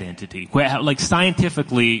is that entity? Like,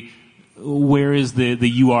 scientifically, where is the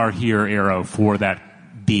you are here arrow for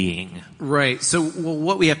that being? Right. So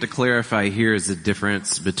what we have to clarify here is the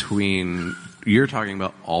difference between... You're talking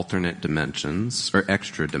about alternate dimensions or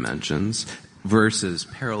extra dimensions versus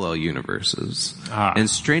parallel universes. And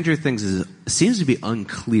Stranger Things seems to be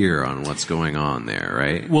unclear on what's going on there,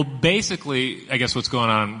 right? Well, basically, I guess what's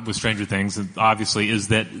going on with Stranger Things, obviously, is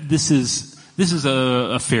that this is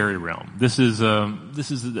a fairy realm. This is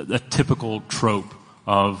a typical trope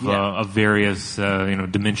of various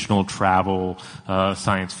dimensional travel,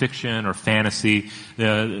 science fiction or fantasy.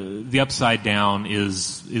 The Upside Down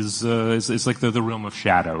is like the realm of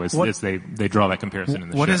shadow as they draw that comparison in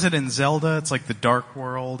the show. What is it in Zelda? It's like the Dark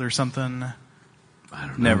World or something. I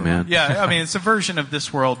don't know, man. Yeah, I mean it's a version of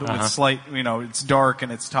this world with slight, it's dark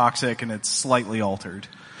and it's toxic and it's slightly altered.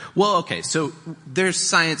 Well, okay, so there's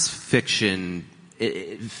science fiction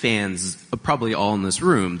fans, probably all in this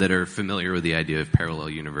room, that are familiar with the idea of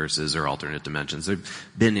parallel universes or alternate dimensions. They've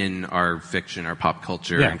been in our fiction, our pop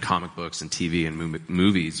culture, and comic books and TV and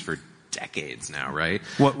movies for decades now, right?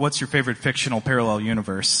 What's your favorite fictional parallel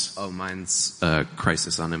universe? Oh, mine's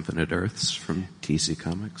Crisis on Infinite Earths from DC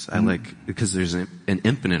Comics. I like because there's an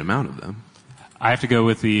infinite amount of them. I have to go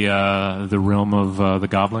with the realm of the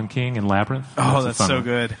Goblin King and Labyrinth. Oh, that's so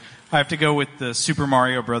good. I have to go with the Super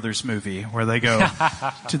Mario Brothers movie, where they go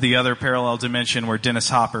to the other parallel dimension where Dennis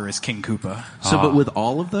Hopper is King Koopa. So, but with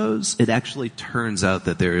all of those, it actually turns out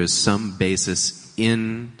that there is some basis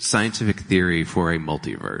in scientific theory for a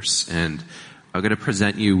multiverse. And I'm going to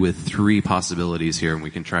present you with 3 possibilities here, and we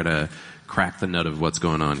can try to crack the nut of what's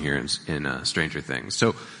going on here in Stranger Things.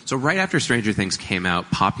 So right after Stranger Things came out,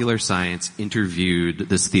 Popular Science interviewed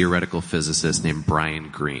this theoretical physicist named Brian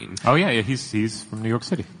Greene. Oh yeah, he's from New York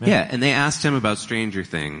City. Yeah, and they asked him about Stranger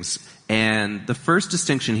Things, and the first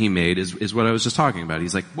distinction he made is what I was just talking about.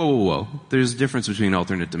 He's like, whoa. There's a difference between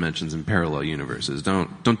alternate dimensions and parallel universes.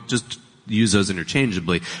 Don't just use those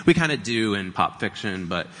interchangeably. We kind of do in pop fiction,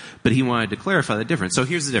 but he wanted to clarify the difference. So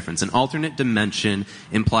here's the difference. An alternate dimension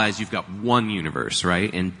implies you've got one universe,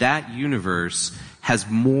 right? And that universe has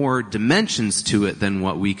more dimensions to it than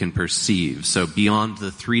what we can perceive. So beyond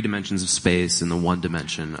the 3 dimensions of space and the 1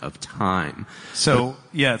 dimension of time. So,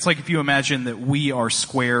 yeah, it's like if you imagine that we are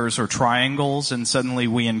squares or triangles and suddenly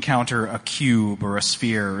we encounter a cube or a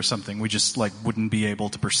sphere or something. We just wouldn't be able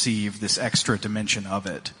to perceive this extra dimension of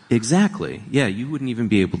it. Exactly. Yeah, you wouldn't even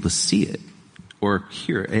be able to see it or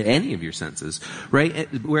hear any of your senses, right?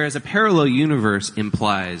 Whereas a parallel universe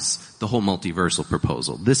implies the whole multiversal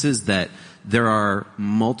proposal. This is that there are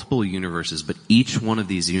multiple universes, but each one of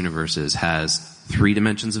these universes has 3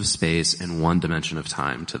 dimensions of space and 1 dimension of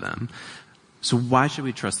time to them. So why should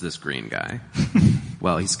we trust this Green guy?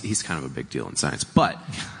 Well, he's kind of a big deal in science. But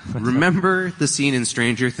remember the scene in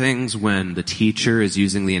Stranger Things when the teacher is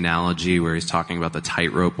using the analogy where he's talking about the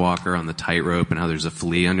tightrope walker on the tightrope and how there's a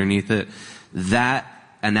flea underneath it? That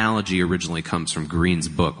analogy originally comes from Green's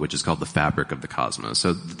book, which is called The Fabric of the Cosmos.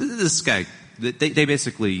 So this guy, they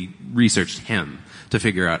basically researched him to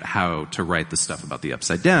figure out how to write the stuff about the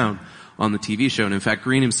Upside Down on the TV show. And in fact,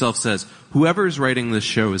 Green himself says, whoever is writing this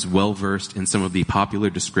show is well versed in some of the popular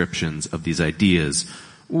descriptions of these ideas,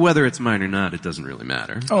 Whether it's mine or not, it doesn't really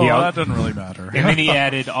matter. Oh, that doesn't really matter. And then he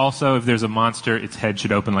added, also, if there's a monster, its head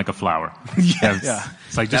should open like a flower. Yeah.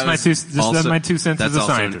 It's like, just my 2 cents as a That's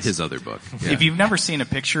scientist. also his other book. Yeah. If you've never seen a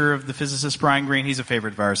picture of the physicist Brian Greene, he's a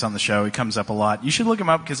favorite of ours on the show. He comes up a lot. You should look him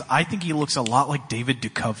up because I think he looks a lot like David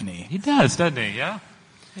Duchovny. He does, doesn't he? Yeah.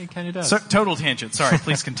 He kind of does. So, total tangent. Sorry,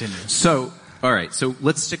 please continue. All right, so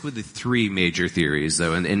let's stick with the 3 major theories,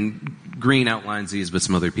 though, and Green outlines these, but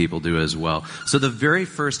some other people do as well. So the very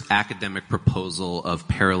first academic proposal of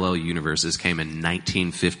parallel universes came in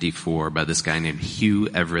 1954 by this guy named Hugh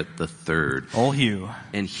Everett III. Old Hugh.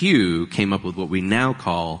 And Hugh came up with what we now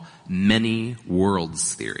call many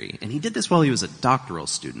worlds theory. And he did this while he was a doctoral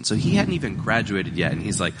student, so he hadn't even graduated yet, and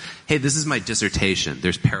he's like, hey, this is my dissertation,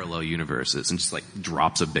 there's parallel universes, and just like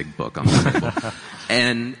drops a big book on the table.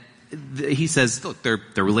 And he says, look, they're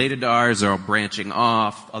related to ours, they're all branching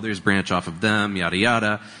off, others branch off of them, yada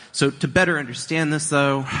yada. So to better understand this,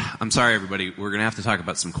 though, I'm sorry everybody, we're going to have to talk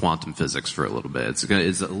about some quantum physics for a little bit.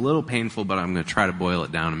 It's a little painful, but I'm going to try to boil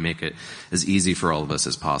it down and make it as easy for all of us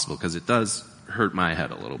as possible, because it does hurt my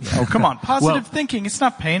head a little bit. Oh, come on. Positive thinking. It's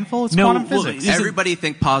not painful. It's quantum physics. Everybody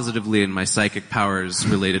think positively, and my psychic powers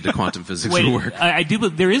related to quantum physics will work. I do,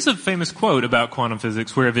 but there is a famous quote about quantum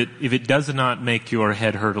physics where if it does not make your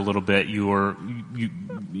head hurt a little bit, you're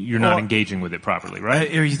not engaging with it properly, right?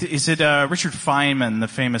 Is it Richard Feynman, the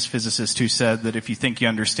famous physicist, who said that if you think you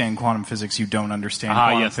understand quantum physics, you don't understand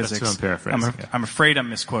quantum physics? That's what I'm paraphrasing. I'm afraid I'm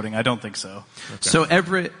misquoting. I don't think so. Okay. So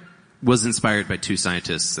Everett was inspired by 2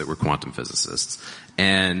 scientists that were quantum physicists.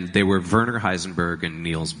 And they were Werner Heisenberg and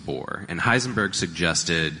Niels Bohr. And Heisenberg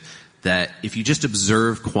suggested that if you just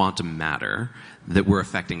observe quantum matter, that we're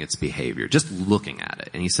affecting its behavior, just looking at it.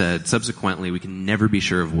 And he said, subsequently, we can never be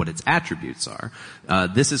sure of what its attributes are.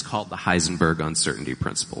 This is called the Heisenberg uncertainty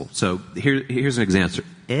principle. So here's an example.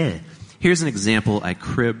 Here's an example I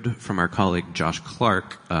cribbed from our colleague Josh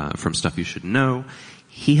Clark from Stuff You Should Know.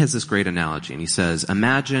 He has this great analogy, and he says,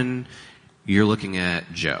 imagine you're looking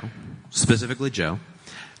at Joe, specifically Joe,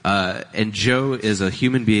 and Joe is a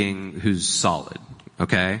human being who's solid,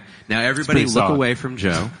 okay? Now everybody look away from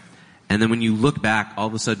Joe, and then when you look back, all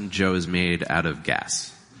of a sudden Joe is made out of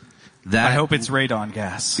gas. I hope it's radon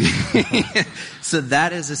gas. So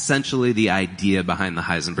that is essentially the idea behind the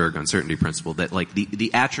Heisenberg uncertainty principle, that like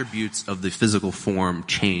the attributes of the physical form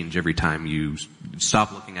change every time you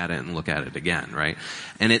stop looking at it and look at it again, right?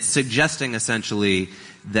 And it's suggesting essentially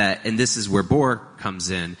that, and this is where Bohr comes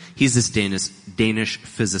in, he's this Danish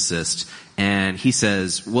physicist, and he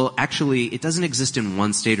says, well, actually, it doesn't exist in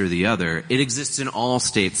one state or the other. It exists in all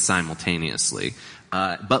states simultaneously.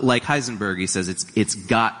 But like Heisenberg, he says it's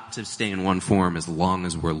got to stay in one form as long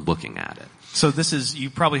as we're looking at it. So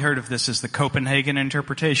you've probably heard of this as the Copenhagen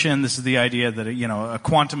interpretation. This is the idea that, a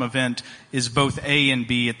quantum event is both A and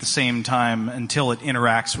B at the same time until it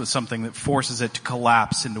interacts with something that forces it to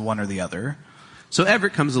collapse into one or the other. So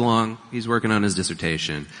Everett comes along, he's working on his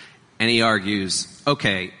dissertation, and he argues,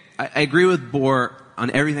 okay, I agree with Bohr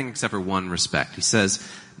on everything except for one respect. He says,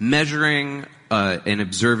 measuring and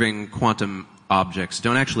observing quantum objects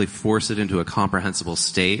don't actually force it into a comprehensible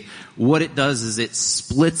state. What it does is it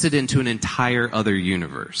splits it into an entire other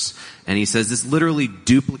universe. And he says this literally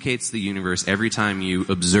duplicates the universe every time you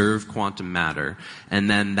observe quantum matter, and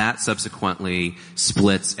then that subsequently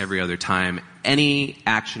splits every other time any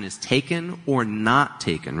action is taken or not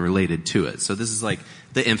taken related to it. So this is like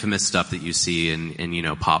the infamous stuff that you see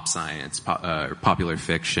in pop science, popular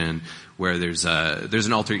fiction, where there's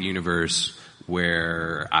an alternate universe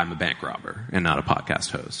where I'm a bank robber and not a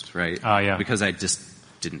podcast host, right? Oh, yeah. Because I just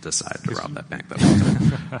didn't decide to rob that bank that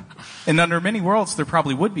one time. And under many worlds, there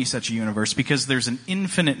probably would be such a universe because there's an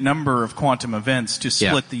infinite number of quantum events to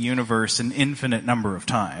split the universe an infinite number of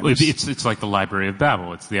times. Well, it's like the Library of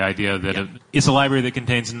Babel. It's the idea that it's a library that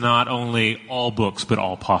contains not only all books, but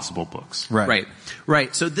all possible books. Right.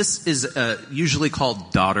 So this is usually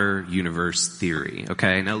called daughter universe theory,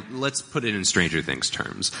 okay? Now, let's put it in Stranger Things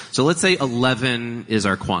terms. So let's say 11 is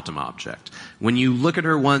our quantum object. When you look at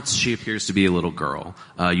her once, she appears to be a little girl.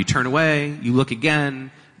 You turn away, you look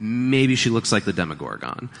again, maybe she looks like the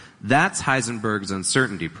Demogorgon. That's Heisenberg's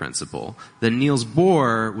uncertainty principle. Then Niels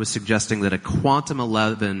Bohr was suggesting that a quantum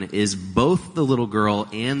 11 is both the little girl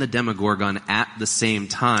and the Demogorgon at the same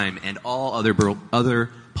time, and all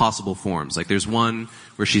other possible forms. Like there's one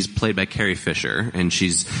where she's played by Carrie Fisher, and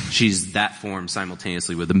she's that form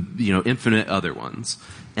simultaneously with infinite other ones.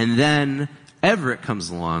 And then Everett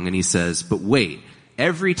comes along and he says, but wait,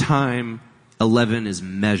 every time 11 is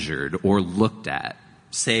measured or looked at,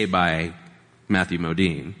 say by Matthew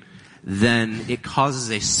Modine, then it causes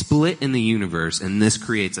a split in the universe, and this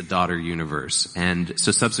creates a daughter universe. And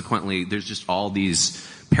so subsequently, there's just all these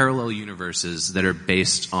parallel universes that are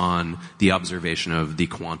based on the observation of the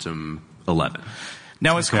quantum 11.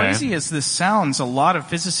 Now, as crazy as this sounds, a lot of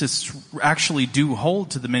physicists actually do hold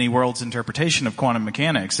to the many worlds interpretation of quantum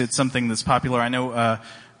mechanics. It's something that's popular. I know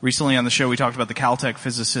recently on the show we talked about the Caltech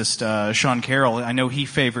physicist Sean Carroll. I know he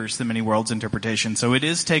favors the many worlds interpretation. So it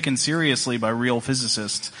is taken seriously by real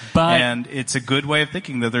physicists. And it's a good way of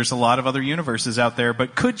thinking that there's a lot of other universes out there.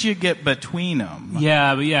 But could you get between them?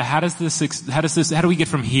 Yeah, but how do we get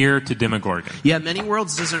from here to Demogorgon? Yeah, many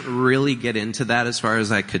worlds doesn't really get into that as far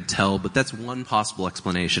as I could tell, but that's one possible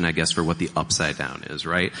explanation, I guess, for what the upside down is,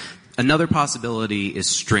 right? Another possibility is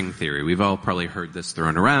string theory. We've all probably heard this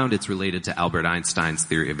thrown around. It's related to Albert Einstein's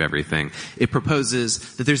theory of everything. It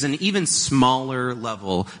proposes that there's an even smaller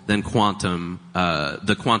level than quantum,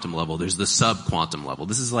 the quantum level. There's the sub-quantum level.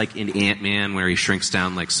 This is like in Ant-Man where he shrinks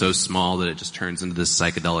down like so small that it just turns into this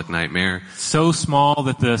psychedelic nightmare. So small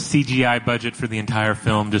that the CGI budget for the entire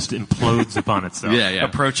film just implodes upon itself. Yeah.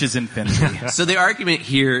 Approaches infinity. So the argument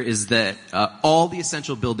here is that all the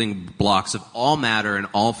essential building blocks of all matter and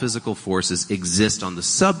all physical forces exist on the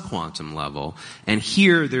subquantum level, and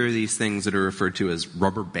here there are these things that are referred to as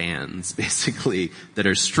rubber bands, basically, that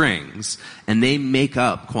are strings, and they make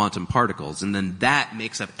up quantum particles, and then that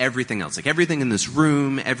makes up everything else. Like everything in this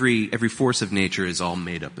room, every force of nature is all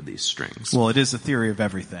made up of these strings. Well, it is a theory of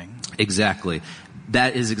everything. Exactly.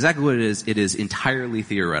 That is exactly what it is. It is entirely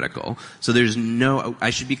theoretical. So I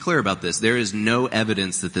should be clear about this. There is no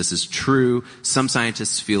evidence that this is true. Some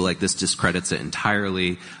scientists feel like this discredits it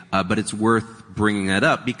entirely, but it's worth bringing that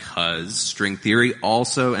up because string theory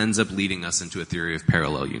also ends up leading us into a theory of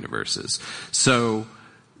parallel universes. So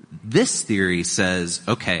this theory says,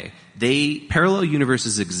 okay, parallel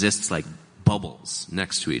universes exist like bubbles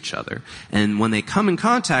next to each other. And when they come in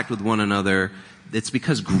contact with one another, it's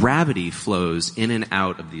because gravity flows in and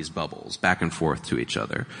out of these bubbles, back and forth to each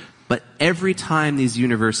other. But every time these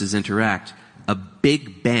universes interact, a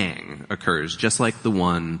big bang occurs, just like the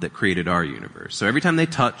one that created our universe. So every time they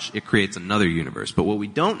touch, it creates another universe. But what we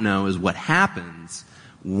don't know is what happens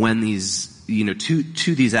when these,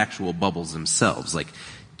 to these actual bubbles themselves. Like,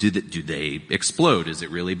 do they explode? Is it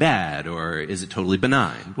really bad, or is it totally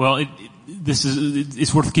benign? Well,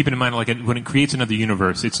 it's worth keeping in mind. Like when it creates another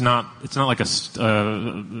universe, it's not like a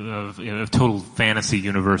total fantasy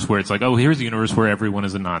universe where it's like, oh, here's a universe where everyone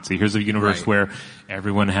is a Nazi. Here's a universe where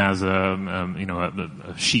everyone has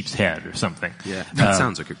a sheep's head or something. Yeah, that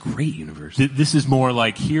sounds like a great universe. This is more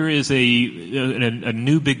like here is a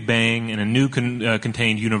new Big Bang and a new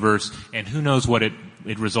contained universe, and who knows what it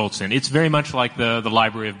results in. It's very much like the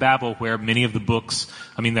Library of Babel, where many of the books,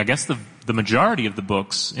 I guess the majority of the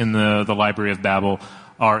books in the Library of Babel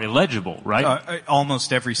are illegible, right?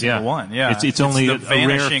 Almost every single one, yeah. It's only the a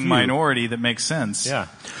vanishing rare minority that makes sense. Yeah.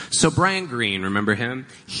 So Brian Greene, remember him?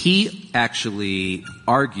 He actually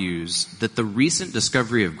argues that the recent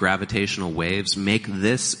discovery of gravitational waves make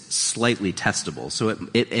this slightly testable. So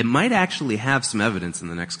it might actually have some evidence in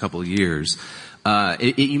the next couple of years.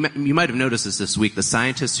 You might have noticed this week. The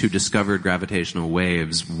scientists who discovered gravitational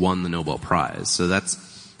waves won the Nobel Prize. So that's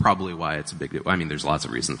probably why it's a big deal. There's lots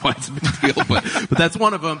of reasons why it's a big deal, but that's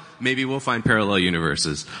one of them. Maybe we'll find parallel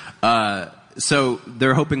universes. So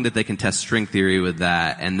they're hoping that they can test string theory with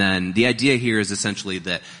that. And then the idea here is essentially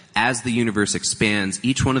that as the universe expands,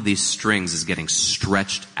 each one of these strings is getting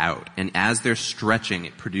stretched out. And as they're stretching,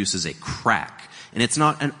 it produces a crack. And it's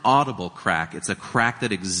not an audible crack. It's a crack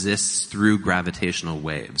that exists through gravitational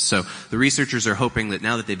waves. So the researchers are hoping that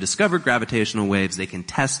now that they've discovered gravitational waves, they can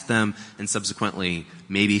test them and subsequently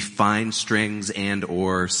maybe find strings and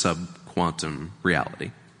or subquantum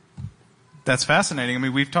reality. That's fascinating.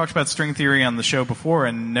 We've talked about string theory on the show before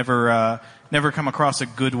and never come across a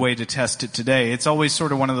good way to test it today. It's always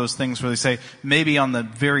sort of one of those things where they say maybe on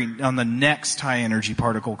the next high energy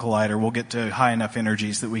particle collider we'll get to high enough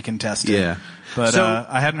energies that we can test it. Yeah. But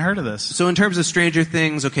I hadn't heard of this. So in terms of Stranger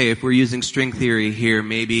Things, okay, if we're using string theory here,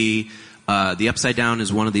 maybe the Upside Down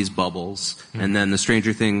is one of these bubbles, and then the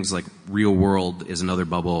Stranger Things, like real world, is another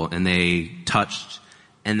bubble, and they touched.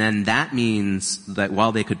 And then that means that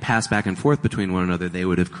while they could pass back and forth between one another, they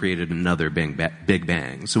would have created another Big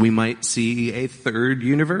Bang. So we might see a third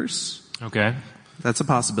universe. Okay. That's a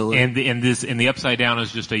possibility. And the Upside Down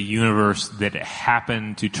is just a universe that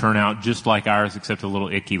happened to turn out just like ours, except a little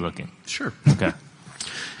icky looking. Sure. Okay.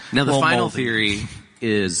 Now the final theory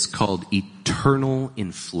is called eternity. eternal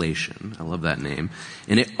inflation. I love that name.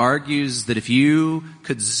 And it argues that if you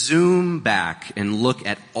could zoom back and look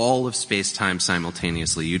at all of space-time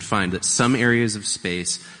simultaneously, you'd find that some areas of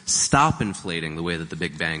space stop inflating the way that the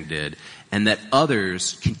Big Bang did, and that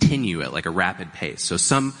others continue at like a rapid pace. So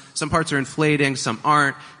some parts are inflating, some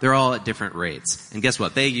aren't. They're all at different rates. And guess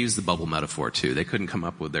what? They use the bubble metaphor too. They couldn't come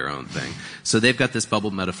up with their own thing. So they've got this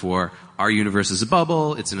bubble metaphor. Our universe is a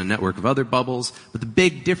bubble. It's in a network of other bubbles. But the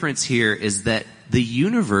big difference here is that the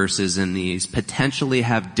universes in these potentially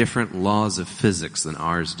have different laws of physics than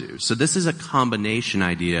ours do. So this is a combination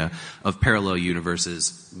idea of parallel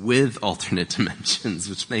universes with alternate dimensions,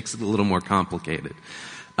 which makes it a little more complicated.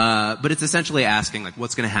 But it's essentially asking, like,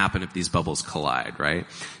 what's going to happen if these bubbles collide, right?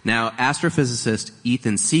 Now, astrophysicist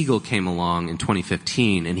Ethan Siegel came along in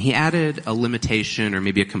 2015, and he added a limitation or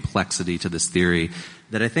maybe a complexity to this theory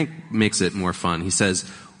that I think makes it more fun. He says,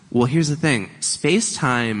 well, here's the thing.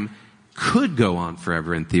 Space-time could go on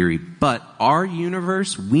forever in theory, but our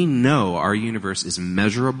universe, we know our universe is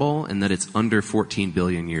measurable and that it's under 14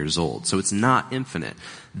 billion years old. So it's not infinite.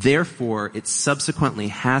 Therefore, it subsequently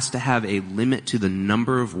has to have a limit to the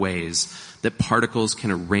number of ways that particles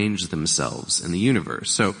can arrange themselves in the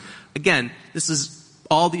universe. So again, this is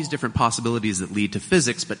all these different possibilities that lead to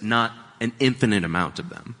physics, but not an infinite amount of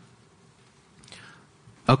them.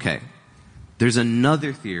 Okay. There's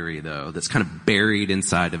another theory, though, that's kind of buried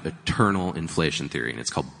inside of eternal inflation theory, and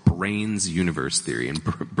it's called Brains's universe theory. And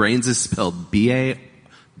Brains's is spelled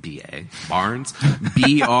Barnes,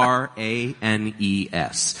 B-R-A-N-E-S.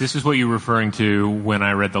 This is what you're referring to when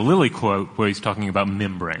I read the Lilly quote where he's talking about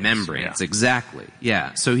membranes. Membranes, yeah. Exactly.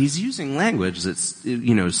 Yeah. So he's using language that's,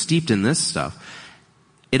 steeped in this stuff.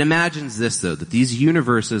 It imagines this, though, that these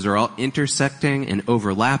universes are all intersecting and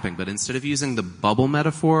overlapping, but instead of using the bubble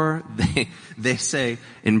metaphor, they say,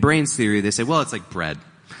 in Brains's theory, they say, well, it's like bread.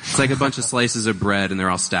 It's like a bunch of slices of bread, and they're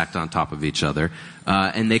all stacked on top of each other.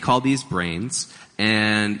 And they call these branes,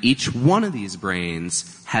 and each one of these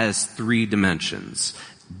branes has 3 dimensions.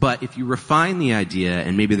 But if you refine the idea,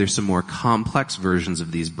 and maybe there's some more complex versions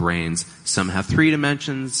of these branes, some have 3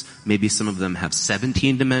 dimensions, maybe some of them have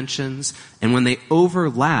 17 dimensions, and when they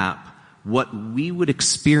overlap, what we would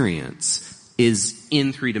experience is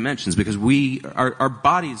in 3 dimensions, because our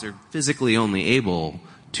bodies are physically only able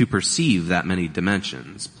to perceive that many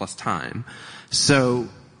dimensions, plus time. So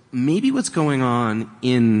maybe what's going on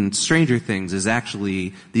in Stranger Things is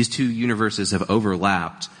actually these 2 universes have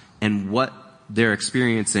overlapped, and what they're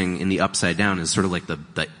experiencing in the upside down is sort of like the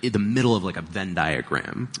middle of like a Venn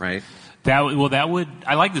diagram, right?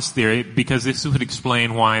 I like this theory because this would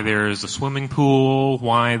explain why there's a swimming pool,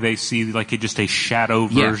 why they see like just a shadow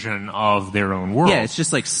version of their own world. Yeah, it's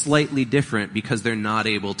just like slightly different because they're not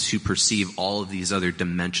able to perceive all of these other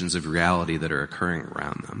dimensions of reality that are occurring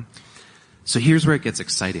around them. So here's where it gets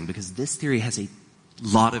exciting, because this theory has a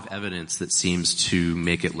lot of evidence that seems to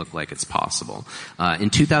make it look like it's possible. In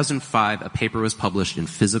 2005, a paper was published in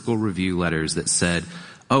Physical Review Letters that said,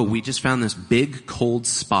 we just found this big cold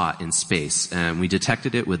spot in space, and we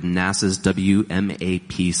detected it with NASA's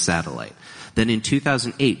WMAP satellite. Then in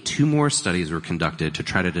 2008, 2 more studies were conducted to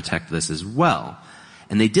try to detect this as well.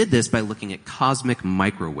 And they did this by looking at cosmic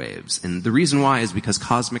microwaves. And the reason why is because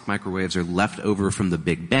cosmic microwaves are left over from the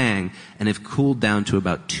Big Bang and have cooled down to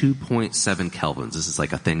about 2.7 kelvins. This is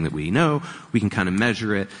like a thing that we know. We can kind of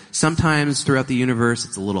measure it. Sometimes throughout the universe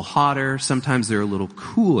it's a little hotter. Sometimes they're a little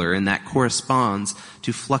cooler, and that corresponds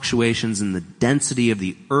to fluctuations in the density of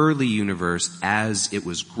the early universe as it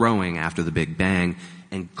was growing after the Big Bang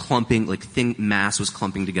and clumping, mass was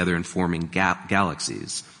clumping together and forming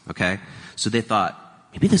galaxies. Okay? So they thought,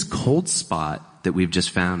 maybe this cold spot that we've just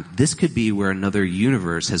found, this could be where another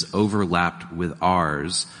universe has overlapped with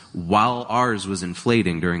ours while ours was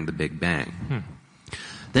inflating during the Big Bang.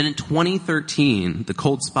 Then in 2013, the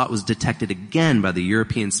cold spot was detected again by the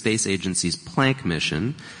European Space Agency's Planck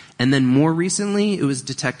mission, and then more recently, it was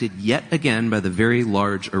detected yet again by the Very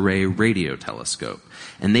Large Array Radio Telescope.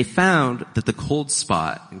 And they found that the cold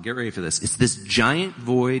spot, and get ready for this, it's this giant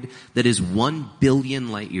void that is 1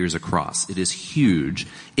 billion light years across. It is huge.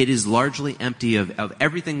 It is largely empty of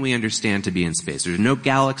everything we understand to be in space. There's no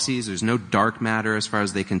galaxies, there's no dark matter as far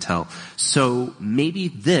as they can tell. So maybe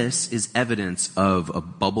this is evidence of a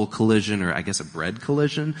bubble collision, or I guess a bread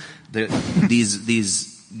collision.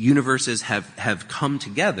 These universes have come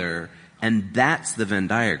together, and that's the Venn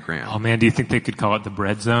diagram. Oh man, do you think they could call it the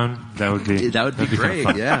bread zone? That would be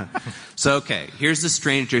great, yeah. So okay, here's the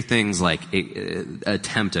Stranger Things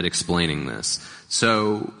attempt at explaining this.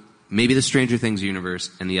 So maybe the Stranger Things universe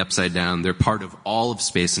and the Upside Down, they're part of all of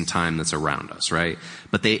space and time that's around us, right?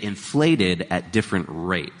 But they inflated at different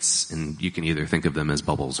rates, and you can either think of them as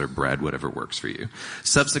bubbles or bread, whatever works for you.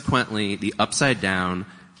 Subsequently, the Upside Down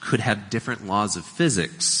could have different laws of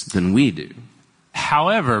physics than we do.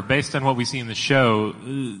 However, based on what we see in the show,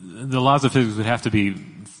 the laws of physics would have to be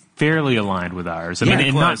fairly aligned with ours. I mean,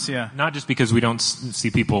 and not just because we don't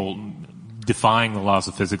see people defying the laws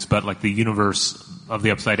of physics, but like the universe of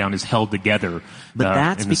the Upside Down is held together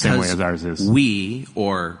that's in the same way as ours is. We,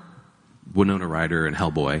 or Winona Ryder and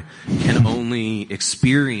Hellboy, can only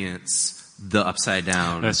experience the Upside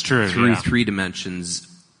Down through 3 dimensions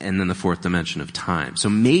and then the 4th dimension of time. So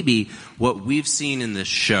maybe what we've seen in this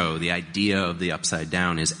show, the idea of the Upside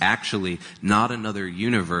Down, is actually not another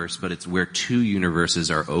universe, but it's where 2 universes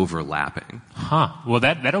are overlapping. Well,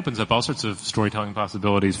 that opens up all sorts of storytelling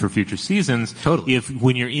possibilities for future seasons. Totally. If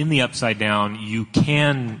when you're in the Upside Down, you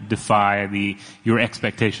can defy your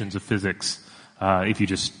expectations of physics, if you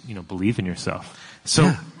just, believe in yourself.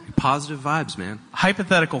 So, positive vibes, man.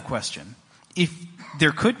 Hypothetical question. If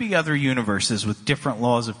there could be other universes with different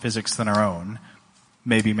laws of physics than our own,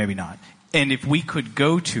 maybe, maybe not. And if we could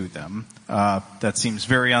go to them, that seems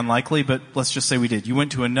very unlikely, but let's just say we did. You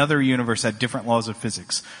went to another universe that had different laws of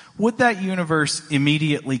physics. Would that universe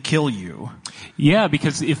immediately kill you? Yeah,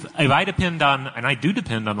 because if I depend on, and I do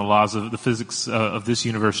depend on the laws of the physics of this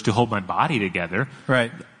universe to hold my body together.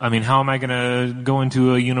 Right. I mean, how am I going to go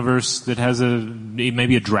into a universe that has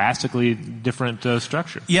maybe a drastically different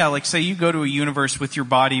structure? Yeah, like say you go to a universe with your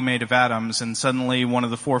body made of atoms, and suddenly one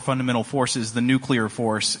of the 4 fundamental forces, the nuclear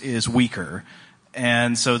force, is weaker.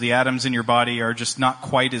 And so the atoms in your body are just not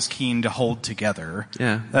quite as keen to hold together.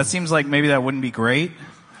 Yeah. That seems like maybe that wouldn't be great.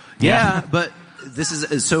 Yeah, but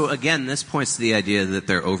this points to the idea that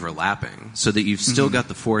they're overlapping, so that you've still got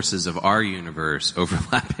the forces of our universe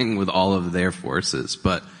overlapping with all of their forces.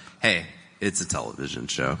 But hey, it's a television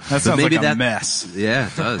show. That sounds like a mess. Yeah,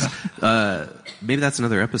 it does. Maybe that's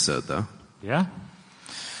another episode, though. Yeah.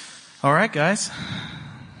 All right, guys.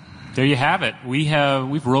 There you have it.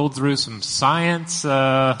 We've rolled through some science, so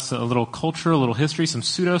a little culture, a little history, some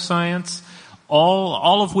pseudoscience,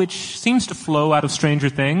 all of which seems to flow out of Stranger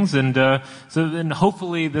Things, and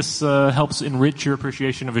hopefully this helps enrich your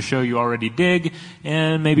appreciation of a show you already dig,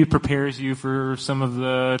 and maybe prepares you for some of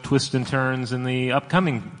the twists and turns in the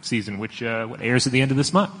upcoming season, which airs at the end of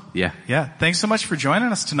this month. Yeah. Thanks so much for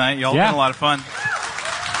joining us tonight. Y'all have been a lot of fun.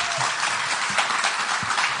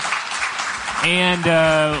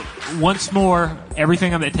 And once more,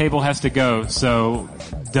 everything on that table has to go, so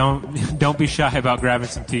don't be shy about grabbing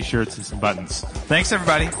some T-shirts and some buttons. Thanks,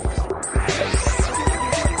 everybody.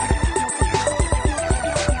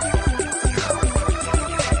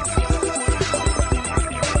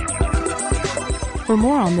 For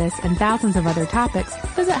more on this and thousands of other topics,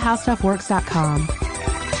 visit HowStuffWorks.com.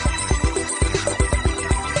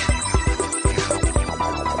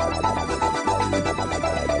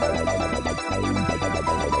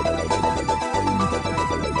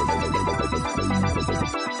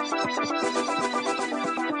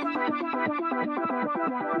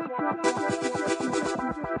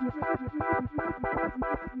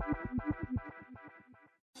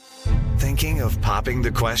 Thinking of popping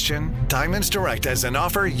the question? Diamonds Direct has an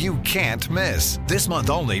offer you can't miss. This month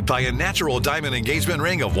only, buy a natural diamond engagement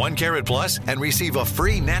ring of 1 carat plus and receive a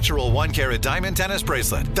free natural 1 carat diamond tennis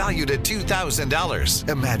bracelet valued at $2,000.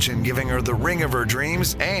 Imagine giving her the ring of her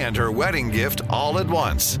dreams and her wedding gift all at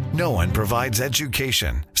once. No one provides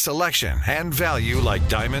education, selection, and value like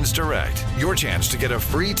Diamonds Direct. Your chance to get a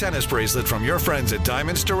free tennis bracelet from your friends at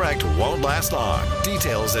Diamonds Direct won't last long.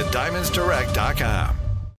 Details at diamondsdirect.com.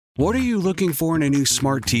 What are you looking for in a new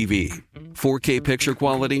smart TV? 4K picture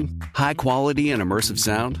quality? High quality and immersive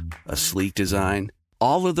sound? A sleek design?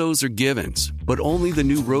 All of those are givens, but only the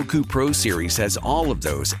new Roku Pro Series has all of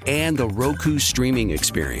those and the Roku streaming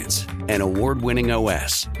experience, an award-winning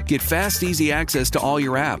OS. Get fast, easy access to all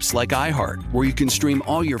your apps like iHeart, where you can stream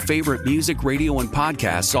all your favorite music, radio, and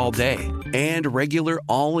podcasts all day, and regular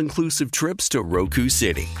all-inclusive trips to Roku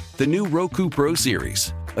City. The new Roku Pro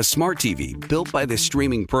Series, a smart TV built by the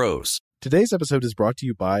streaming pros. Today's episode is brought to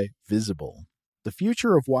you by Visible. The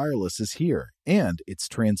future of wireless is here, and it's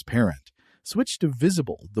transparent. Switch to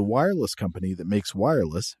Visible, the wireless company that makes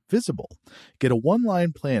wireless visible. Get a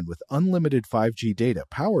one-line plan with unlimited 5G data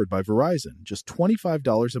powered by Verizon, just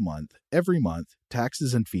 $25 a month, every month,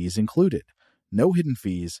 taxes and fees included. No hidden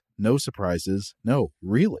fees, no surprises, no,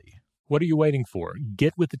 really. What are you waiting for?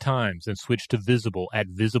 Get with the times and switch to Visible at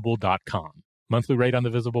Visible.com. Monthly rate on the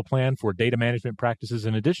Visible plan for data management practices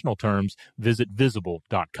and additional terms, visit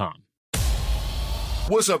Visible.com.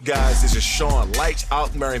 What's up, guys? This is Sean Lights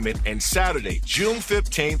Out Merriman, and Saturday, June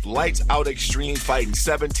 15th, Lights Out Extreme Fighting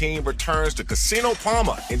 17 returns to Casino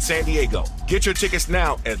Palma in San Diego. Get your tickets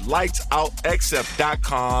now at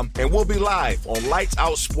lightsoutxf.com, and we'll be live on Lights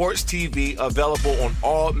Out Sports TV, available on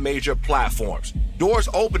all major platforms. Doors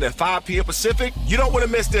open at 5 p.m. Pacific. You don't want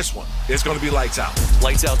to miss this one. It's going to be lights out.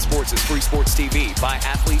 Lights Out Sports is free sports TV by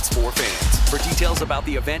athletes for fans. For details about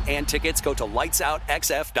the event and tickets, go to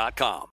lightsoutxf.com.